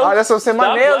good nails. Oh, that's what I'm saying. My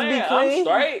Stop nails playing. be clean.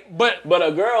 I'm straight. But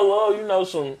a girl love,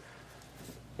 some,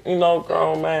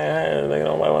 grown man hands. They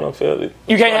don't want to feel it.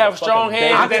 You can't have strong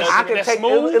hands I that's can take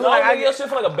smooth. it. Like your shit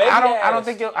feel like a baby I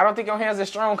don't think your hands are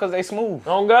strong because they smooth.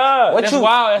 Oh God. What That's you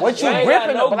wild. what you They ain't gripping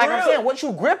got no though? But like I'm grip. saying, what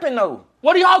you gripping though?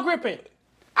 What are y'all gripping?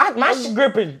 My shit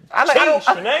gripping. I don't.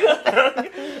 Nigga.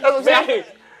 That's what I'm saying.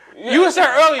 You said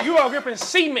earlier you are gripping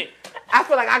cement. I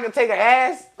feel like I can take an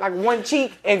ass, like one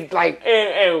cheek, and like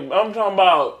And I'm talking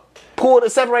about.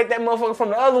 separate that motherfucker from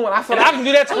the other one. I feel And I like can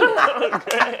do that too.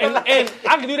 and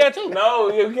I can do that too. No,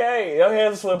 you can't. Your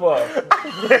hands slip off.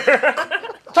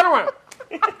 Turn around.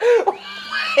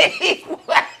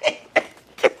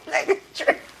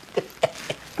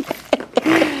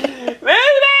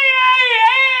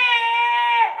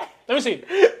 Let me see.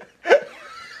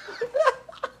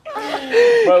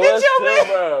 Bro, what's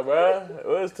to, bro?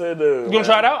 What's to do? You gonna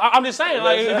try it out? I'm just saying.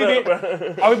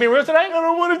 Like, are we being real today? I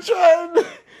don't want to try it.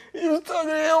 You was talking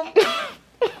to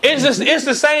him. It's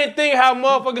the same thing how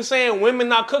motherfuckers saying women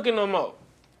not cooking no more.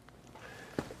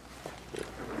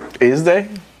 is they?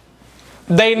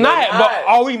 They not, not. but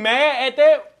are we mad at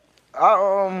that?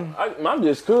 I'm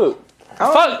just cooked.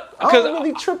 Fuck, I don't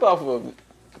really trip off of it.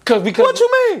 because What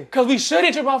you mean? Because we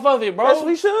shouldn't trip off of it, bro. Yes,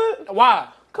 we should. Why?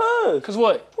 Cause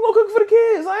What? I'm gonna cook for the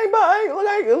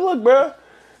kids. Look, bro.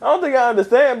 I don't think I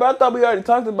understand, but I thought we already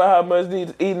talked about how much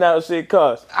these eating out shit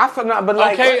costs. I feel not, but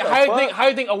like, Okay, what the how fuck?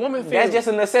 you think a woman feels? That's just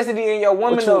a necessity in your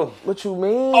woman though. What you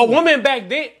mean? a woman back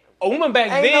then. Ain't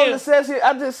no necessity.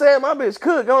 I just said my bitch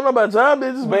cook. I don't know about y'all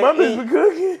bitches, but my bitch be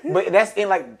cooking. But that's in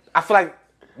like I feel like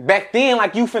back then,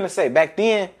 like you finna say, back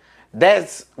then,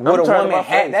 that's what a turning woman my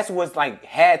had. face. That's what's like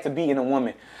had to be in a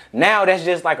woman. Now that's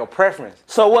just like a preference,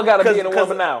 So what gotta be in a 'Cause-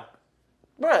 woman now?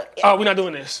 bruh. Oh, we're not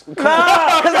doing this. Because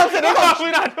I'm saying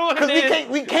We're not doing because this.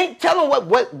 we can't tell them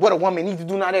what a woman needs to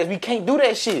do nowadays. We can't do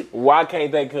that shit. Why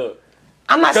can't they cook?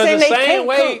 I'm not saying Because they the same can't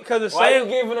way, cook. because the Why you same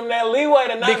giving them that leeway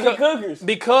to not be cookers?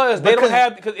 because they don't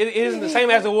have because it isn't the same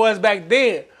as it was back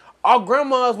then. Our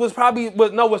grandmas was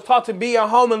taught to be at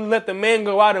home and let the men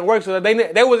go out and work. So that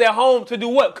they was at home to do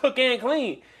what? Cook and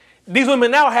clean. These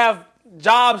women now have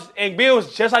jobs and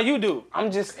bills just like you do.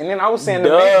 I'm just, and then I was saying the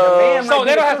Duh. man So might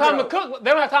they be don't the have time to cooker. cook.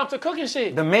 They don't have time to cook and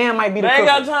shit. The man might be the They ain't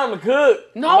got cooker. time to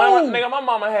cook. No. Nigga, my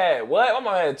mama had what? My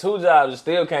mama had 2 jobs and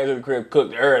still came to the crib,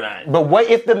 cooked everything. But what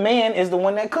if the man is the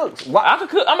one that cooks? Why? I could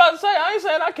cook. I'm about to say, I ain't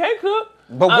saying I can't cook.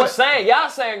 But I'm what- saying, y'all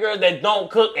saying girls that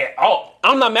don't cook at all.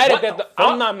 I'm not mad What at the that. fuck?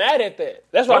 I'm not mad at that.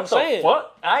 That's what I'm saying.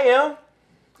 Fuck? I am.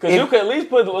 Because you can at least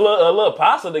put a little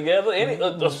pasta together. Any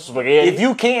spaghetti. If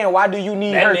you can, why do you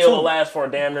need that her meal will too? last for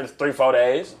damn near 3-4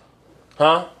 days.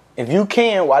 Huh? If you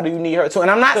can, why do you need her too? And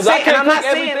I'm not Because I saying, can and I'm cook not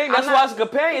saying, everything. I'm That's not- why it's a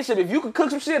companionship. If you can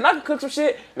cook some shit and I can cook some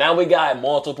shit, now we got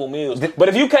multiple meals. But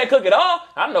if you can't cook it all,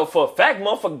 I know for a fact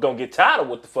motherfucker gonna get tired of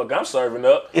what the fuck I'm serving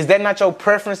up. Is that not your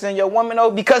preference in your woman though?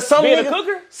 Because some Being a niggas,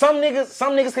 cooker? some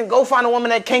niggas can go find a woman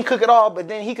that can't cook at all, but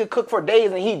then he could cook for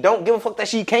days and he don't give a fuck that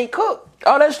she can't cook.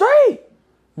 Oh, that's straight.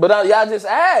 But y'all just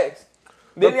asked.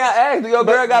 Then y'all asked, do your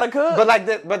girl gotta cook? But like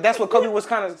that, but that's what Kobe was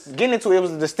kind of getting into. It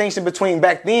was a distinction between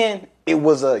back then. It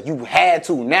was you had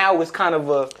to. Now it's kind of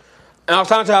a. And I was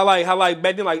talking to how like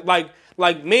back then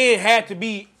like men had to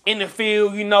be in the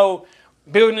field,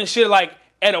 building shit like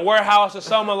at a warehouse or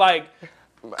something like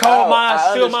coal mines,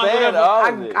 I steel mines, understand whatever. all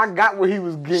of it. I got where he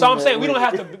was getting. So I'm at saying we with don't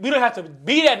it. have to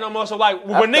be that no more. So like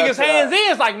where thought niggas' so. hands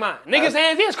is like mine. Niggas'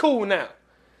 hands is cool now.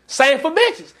 Same for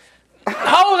bitches.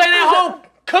 Hoes ain't at home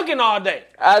cooking all day.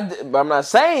 But I'm not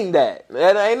saying that.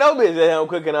 That ain't no bitch at home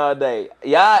cooking all day.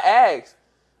 Y'all asked.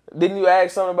 Didn't you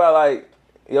ask something about like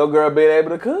your girl being able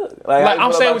to cook? Like how you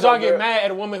I'm feel saying, about would y'all your get girl? mad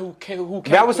at a woman who can't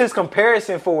That was cook? his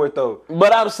comparison for it, though.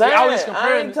 But I'm saying, I was I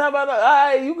comparing ain't talking about.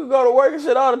 Alright, you could go to work and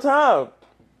shit all the time.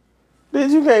 Bitch,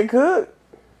 you can't cook.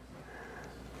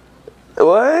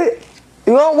 What?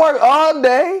 You gonna work all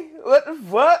day? What the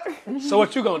fuck? So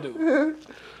what you gonna do?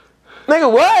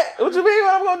 Nigga, what? What you mean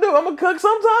what I'm gonna do? I'm gonna cook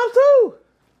sometimes too.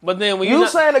 But then when You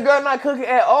not, saying the girl not cooking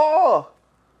at all?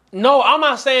 no, I'm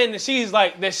not saying that she's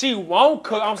like that she won't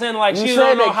cook. I'm saying like You she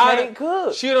said don't know they how can't to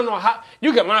cook. She don't know how.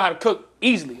 You can learn how to cook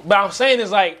easily. But I'm saying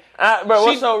is like, Bro,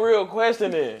 what's She- your real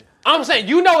question then? I'm saying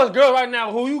you know this girl right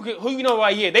now who you know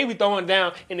like yeah they be throwing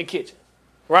down in the kitchen,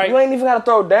 right? You ain't even gotta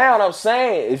throw down. I'm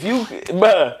saying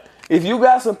if you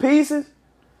got some pieces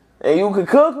and you can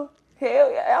cook them,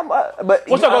 hell yeah. But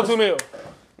What's your go-to meal?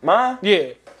 Mine?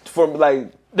 Yeah, For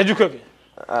like that you cooking.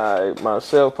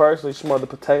 myself personally, smothered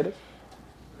potato.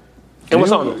 And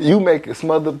what's on it? You make a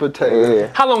smothered potato. Yeah.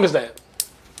 How long is that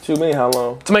What you mean? How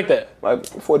long? to make that? Like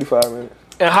 45 minutes.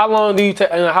 And how long do you take?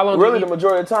 And how long? Really, do the you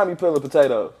majority of the time you peel a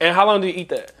potato. and how long do you eat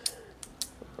that?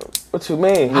 What you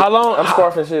mean? How long- I'm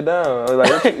scarfing shit down.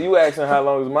 Like you asking how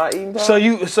long is my eating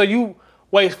time? So you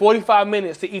waste 45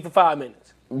 minutes to eat for 5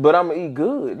 minutes. But I'm gonna eat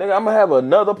good, nigga. I'm gonna have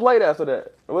another plate after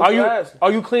that. What asking?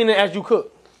 Are you cleaning as you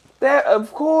cook? That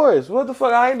of course. What the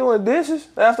fuck? I ain't doing dishes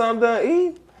after I'm done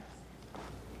eating.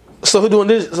 So who doing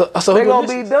this? So who They doing gonna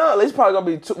this? be done. It's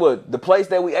probably gonna be the plates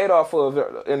that we ate off of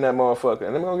in that motherfucker,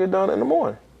 and then we gonna get done in the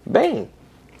morning. Bang.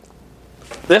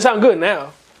 That sound good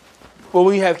now. But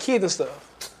when you have kids and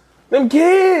stuff, Them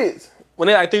kids. when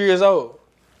they're like 3 years old,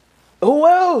 Who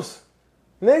else?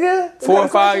 Nigga. 4 or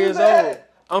What 5 kind of years question is old. that?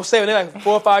 I'm saying when they're like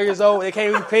 4 or 5 years old, they can't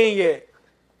even clean yet.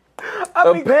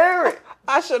 A parent.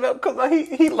 I shut up because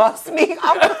he lost me.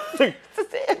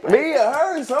 Me or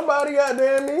her. Somebody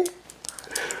goddamn me.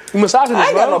 You massaging I this,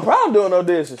 ain't got bro. no problem doing no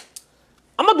dishes.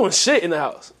 I'm not doing shit in the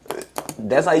house.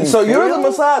 That's how you So feel? you're the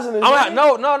misogynist. I'm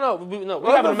not, no. We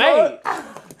having a maid.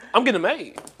 I'm getting a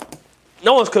maid.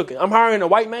 No one's cooking. I'm hiring a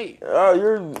white maid. Oh,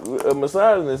 you're a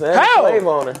misogynist and Hell. a slave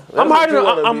owner. That's I'm what hiring. you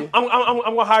wanna be.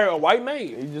 I'm gonna hire a white maid.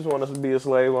 You just want us to be a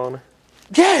slave owner.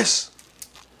 Yes,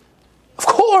 of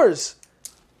course.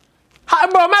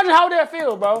 Bro, imagine how that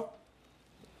feel, bro.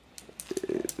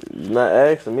 You're not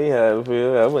asking me how to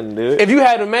feel. I wouldn't do it. If you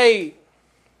had a maid,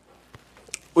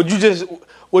 would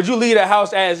you leave the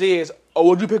house as is, or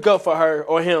would you pick up for her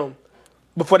or him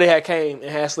before they had came and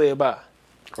had slid by?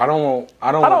 I don't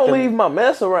I want don't them- leave my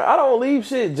mess around. I don't leave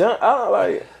shit junk. I don't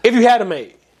like. If you had a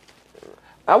maid,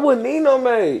 I wouldn't need no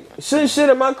maid. Shouldn't shit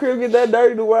in my crib get that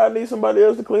dirty to where I need somebody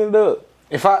else to clean it up?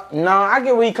 I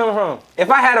get where you coming from. If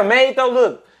I had a maid though,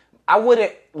 look, I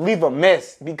wouldn't leave a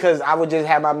mess because I would just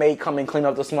have my maid come and clean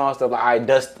up the small stuff, like I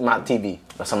dust my TV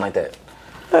or something like that.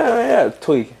 Yeah,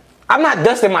 tweaking. I'm not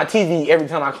dusting my TV every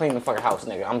time I clean the fucking house,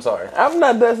 nigga. I'm sorry. I'm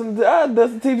not dusting. I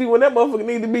dust the TV when that motherfucker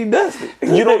need to be dusted.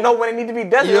 You don't know when it need to be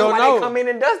dusted. You don't That's why know. they come in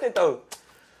and dust it though.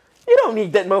 You don't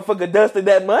need that motherfucker dusted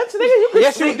that much, nigga. You can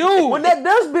Yes, you see. do. When that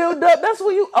dust build up, that's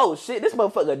when you. Oh shit, this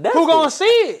motherfucker dusted. who gonna see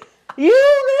it? You,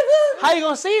 nigga. How you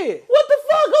gonna see it? What the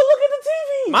fuck? Go look at the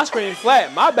TV. My screen's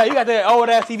flat. My bad. You got that old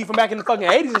ass TV from back in the fucking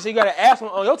 80s and shit. You got an ass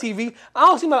on your TV. I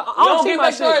don't see my. I don't see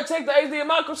my shit. check the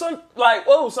HDMI or something. Like,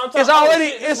 whoa, sometimes It's already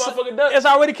it's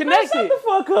already Shut connected. the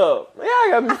fuck up. Yeah, I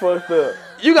got me fucked up.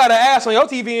 You got an ass on your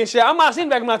TV and shit. I'm not seeing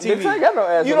back in my Bitch, I ain't TV. got no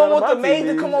ass. You on don't none want of the my maid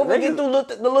to TVs. come over and get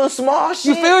Niggas- the little small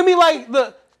shit. You feel me? Like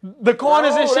the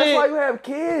corners and No, that's why shit. you have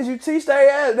kids. You teach their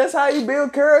ass. That's how you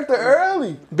build character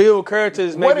early. Build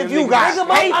characters. What making if you niggas- got Nigga,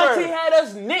 my paper? auntie had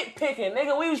us nitpicking.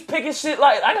 Nigga, we was picking shit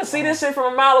like I can see this shit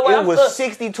from a mile away. It was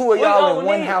 62 of y'all in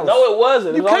one house. No, it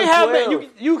wasn't. You It was can't have only that. 12.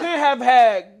 You can't have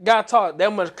had got taught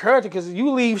that much character because you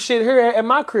leave shit here at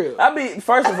my crib. I be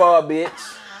first of all, bitch.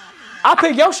 I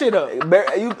pick your shit up.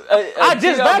 I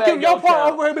just vacuumed your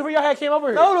part over here before y'all had came over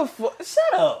here. No, the fuck.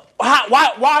 Shut up.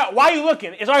 Why you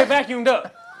looking? It's already vacuumed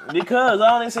up. Because I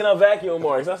don't even see no vacuum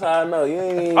marks. That's how I know. You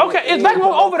ain't even, Okay, it's vacuum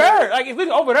over there. Like if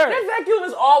it's over there. That vacuum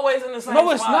is always in the same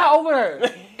No, it's spot. not over there.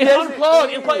 It's Yes,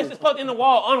 unplugged. it It's plugged in the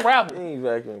wall, unraveled. He ain't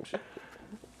vacuum shit.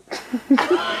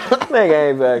 Nigga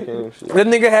ain't vacuum shit. That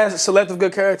nigga has selective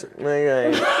good character.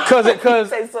 Nigga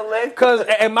ain't. Cause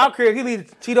at my crib he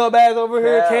leaves Cheeto bags over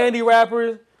here, Yeah. candy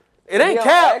wrappers. It ain't On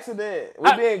cap. accident.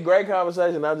 We be in great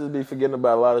conversation. I just be forgetting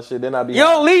about a lot of shit. Then I be. You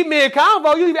don't leave me in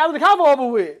convo. You leave after the convo over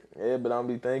with. Yeah, but I don't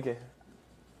be thinking.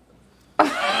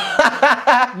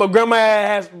 But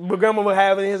grandma was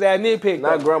having his ass nitpick.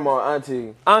 Not though. grandma,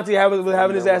 auntie. Auntie was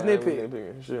having his ass Grandma nitpick.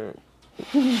 nitpicking, Sure.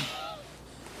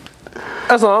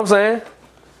 That's all I'm saying.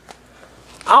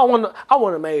 I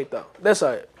want a maid though. That's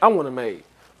all right. I want a maid.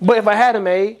 But if I had a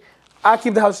maid, I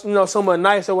keep the house, somewhat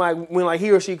nice. So when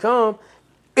he or she come,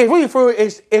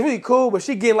 it's really cool. But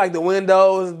she getting like the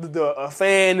windows, a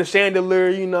fan, the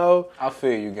chandelier. I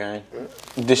feel you, gang.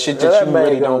 The shit that you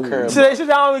really don't care about. That shit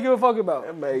I don't really give a fuck about.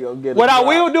 That man gonna get What I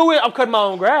will do is I'm cutting my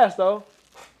own grass though.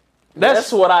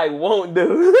 That's what I won't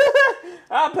do.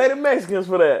 I'll pay the Mexicans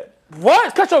for that.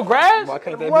 What? Cut your grass? Why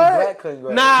can't they be black cutting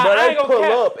grass? Nah, But I they ain't gonna pull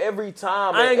cap. up every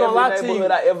time. I ain't gonna lie to every you.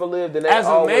 neighborhood I ever lived in, they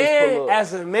always pull up.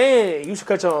 As a man, you should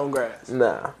cut your own grass.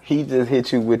 Nah. He just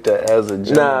hit you with that as a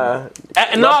joke. Nah.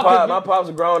 And My pop's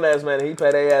a grown ass man. And he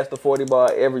pay their ass the 40 bar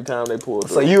every time they pull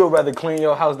through. So you would rather clean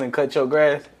your house than cut your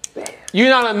grass? you're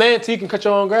not a man till you can cut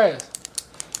your own grass.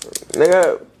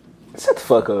 Nigga, shut the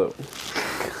fuck up.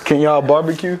 Can y'all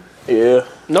barbecue? Yeah.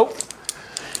 Nope.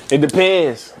 It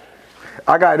depends.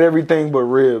 I got everything but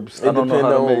ribs. I It don't know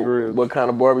depends how to make on ribs. what kind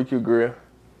of barbecue grill.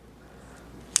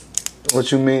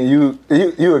 What you mean?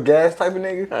 You a gas type of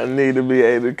nigga? I need to be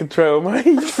able to control my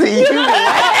heat. See you.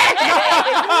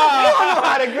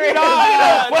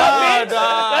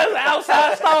 That's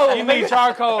outside stove. You need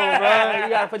charcoal, bro. You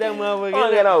gotta put that motherfucker Fuck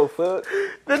in that there. old fuck.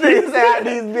 The nigga said I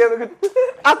need to be able to.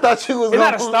 I thought you was It's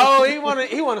not a gonna. stove.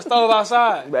 He want a stove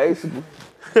outside. Basically.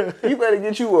 You better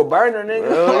get you a burner,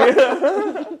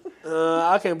 nigga.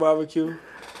 I can't barbecue.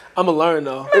 I'ma learn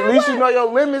though. At least you know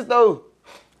your limits, though.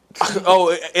 Oh,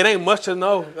 it ain't much to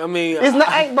know. I mean, It's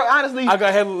not. But honestly, I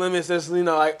got heavy limits. That's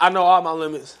like I know all my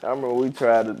limits. I remember we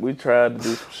tried to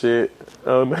do some shit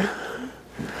on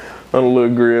a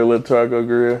little grill, little charcoal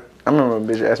grill. I remember a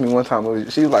bitch asked me one time.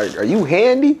 She was like, "Are you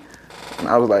handy?" And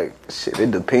I was like, "Shit,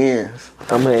 it depends."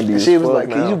 I'm handy. And she was like,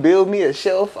 now. "Can you build me a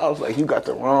shelf?" I was like, "You got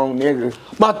the wrong nigga."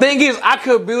 My thing is, I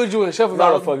could build you a shelf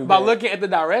No, the fuck you by can't. looking at the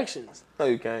directions. No,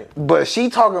 you can't. But she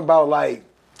talking about like.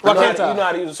 Why You know can't I?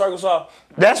 how to use a circle saw?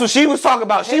 That's what she was talking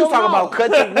about. She was Hell talking no. about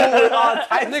cutting wood and all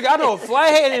types. Nigga, I know a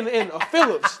flathead and a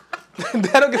Phillips.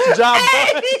 That'll get the job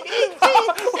done.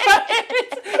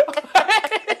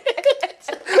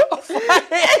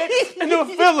 And the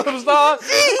Phillips, dog.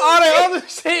 All that other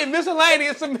shit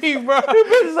miscellaneous to me, bro.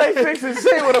 Bitches ain't fixing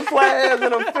shit with a flat ass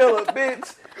and a Phillip,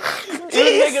 bitch.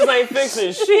 These niggas ain't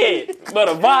fixing shit but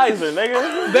a visor,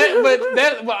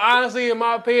 nigga. But honestly, in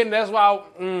my opinion, that's why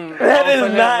That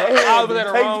is not I was at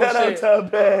the Take wrong that shit. out your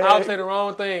bag. I was saying the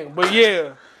wrong thing. But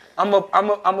yeah. I'm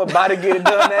about to get it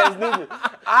done as nigga.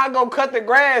 I go cut the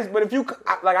grass, but if you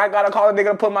I gotta call a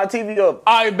nigga to put my TV up.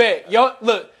 I bet. Yo,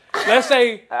 look, let's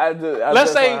say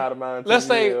let's let's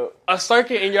say a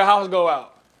circuit in your house go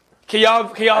out. Can y'all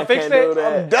fix can't that? do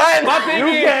that. I'm done. My thing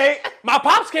is, my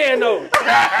pops can though.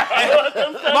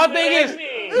 My thing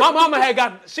is, my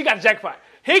mama she got a jackpot.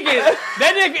 He gets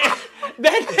that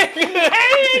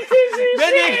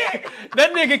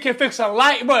nigga can fix a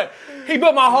light, but he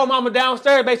built my whole mama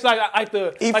downstairs basically like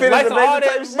the He like finished lights the and all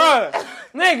basement that. type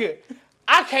Bruh, nigga,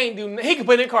 I can't do. He can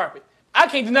put in carpet. I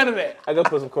can't do none of that. I go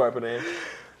put some carpet in.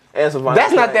 And some vinyl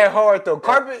That's not plank. that hard though.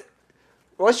 Carpet.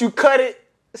 Once you cut it,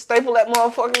 staple that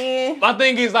motherfucker in. My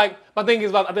thing is like I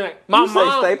think like my You say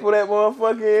mom. staple that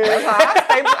motherfucker in.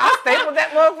 I stapled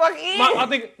that motherfucker in. I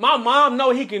think my mom know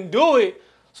he can do it.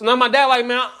 So now my dad like,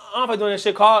 man, I'm not doing that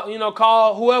shit.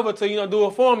 Call whoever to do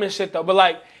it for him and shit though. But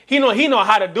like he know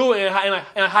how to do it and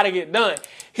how to get it done.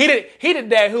 He the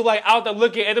dad who like out there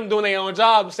looking at them doing their own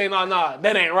job and saying, nah,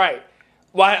 that ain't right.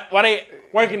 Why they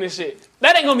working this shit?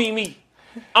 That ain't gonna be me.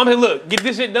 I'm here, look, get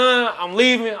this shit done. I'm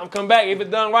leaving. I'm coming back. If it's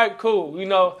done right, cool.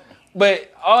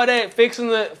 But all that fixing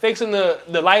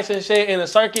the lights and shit in the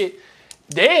circuit,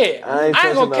 dead. I ain't gonna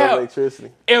touching no count.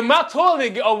 electricity. If my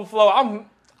toilet get overflow,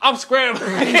 I'm scrambling.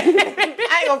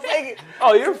 I ain't gonna fake it.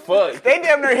 Oh, you're fucked. They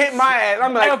damn near hit my ass.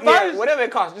 I'm like, At yeah, first- whatever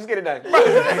it costs, just get it done.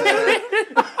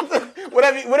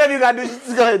 whatever you gotta do,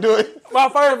 just go ahead and do it. My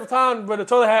first time, but the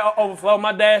toilet had overflow.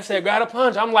 My dad said, "Grab a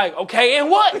punch." I'm like, "Okay, and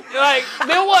what? Like,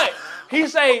 then what?" He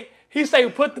say,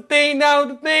 "Put the thing down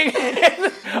with the thing."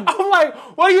 I'm like,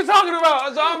 "What are you talking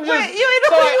about?" So I'm just, Wait, you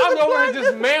ain't know what you I'm was over here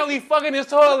just manly fucking this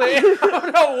toilet. I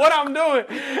don't know what I'm doing.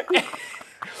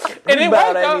 And it About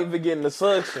worked ain't out. even getting the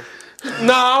suction.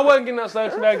 Nah, I wasn't getting no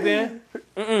suction back then.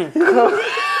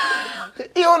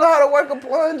 You don't know how to work a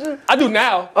plunger? I do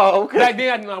now. Oh, okay. Back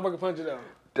then, I did not work a plunger though.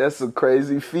 That's a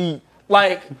crazy feat.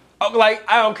 Like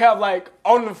I don't care. Like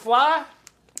on the fly,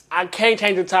 I can't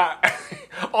change the tire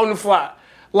on the fly.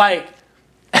 Like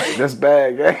That's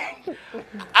bad, gang.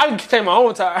 I can change my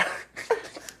own tire,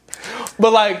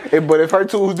 but like But if her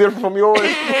tool's different from yours,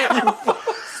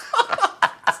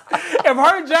 if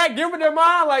her jack different than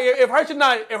mine, like if her should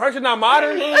not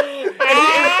modern, and she got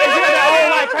that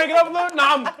old like crank it up a little,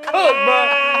 nah, I'm cooked,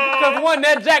 bro. Cause one,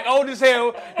 that jack old as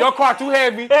hell. Your car too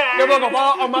heavy. Your gonna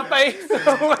fall on my face.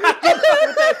 I'm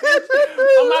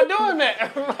not doing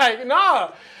that. Like,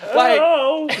 nah. Like,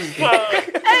 Oh,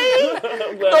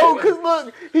 No, cause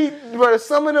look, bro,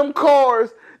 some of them cars,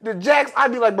 the jacks,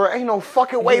 I'd be like, bro, ain't no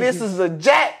fucking way this is a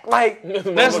jack. Like, this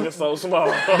motherfucker's so small.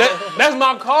 that's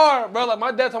my car, bro. Like,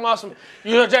 my dad talking about some,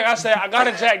 you know, jack. I said, I got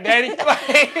a jack, daddy. Like,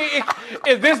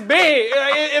 it's this big.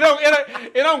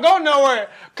 It don't go nowhere.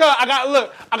 Cause I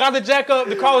got the jack up.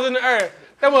 The car was in the air.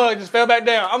 That mother just fell back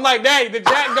down. I'm like, Daddy, the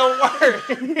jack don't work.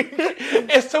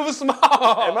 It's too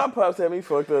small. And my pops had me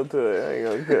fucked up too. I ain't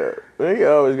gonna care. He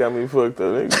always got me fucked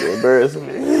up. Nigga embarrassing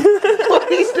me. what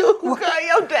he do?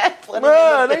 Your dad funny.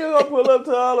 Bruh, nigga gonna pull up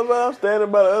to all of us. I'm standing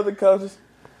by the other coaches.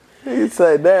 He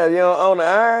say, Dad, you don't own the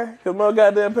iron? Cause my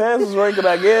goddamn pants was wrinkled,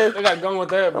 I guess. They got going with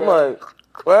that, bro. I'm like,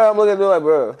 well, I'm looking at you like,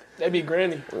 bro. They be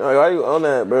granny. Like, why you on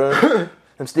that, bro?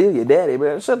 I'm still your daddy,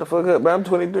 bro. Shut the fuck up, bro. I'm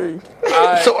 23.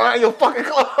 So iron your fucking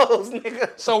clothes, nigga.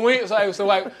 So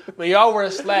when y'all wear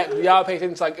slack, do y'all pay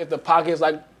attention to, like, if the pockets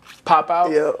like pop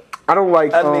out? Yeah. I don't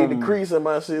like. I need the crease in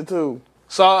my shit too.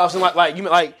 So I was like you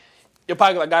mean like your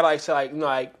pocket like gotta like say like, you know,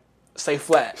 like stay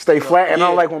flat. Stay flat, and I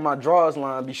don't Yeah. like when my drawers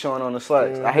line be showing on the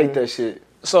slacks. I hate that shit.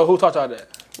 So who taught y'all that?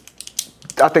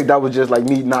 I think that was just like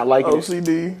me not liking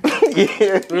OCD. it.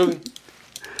 Yeah. Really?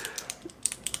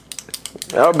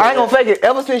 I ain't gonna fake it.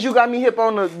 Ever since you got me hip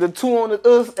on the two on the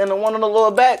us and the one on the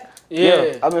lower back,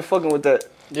 Yeah. I've been fucking with that.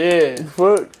 Yeah.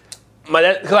 Fuck.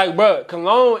 Cause like, bro,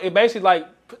 cologne, it basically like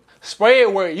spray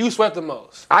it where you sweat the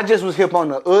most. I just was hip on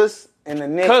the us and the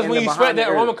neck. Cause and when the you behind sweat, that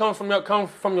the aroma ear. comes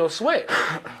from your sweat.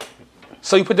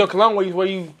 So you put your cologne where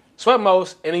you sweat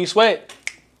most, and then you sweat,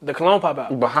 the cologne pop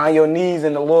out. behind your knees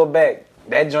and the lower back.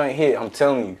 That joint hit. I'm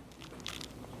telling you.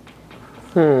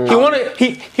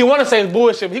 He wanna say it's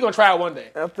bullshit, but he gonna try it one day.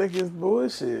 I think it's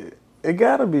bullshit. It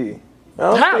gotta be. I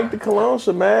don't How? think the cologne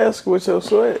should mask with your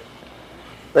sweat.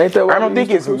 Ain't that why I don't we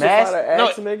think used to it's crucify mask- the No,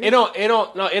 axe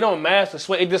niggas? it don't mask the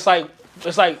sweat. It just like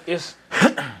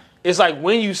it's like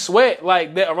when you sweat,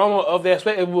 like the aroma of that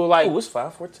sweat, it will like It was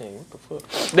 5:14. What the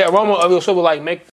fuck? the aroma of your sweat will like make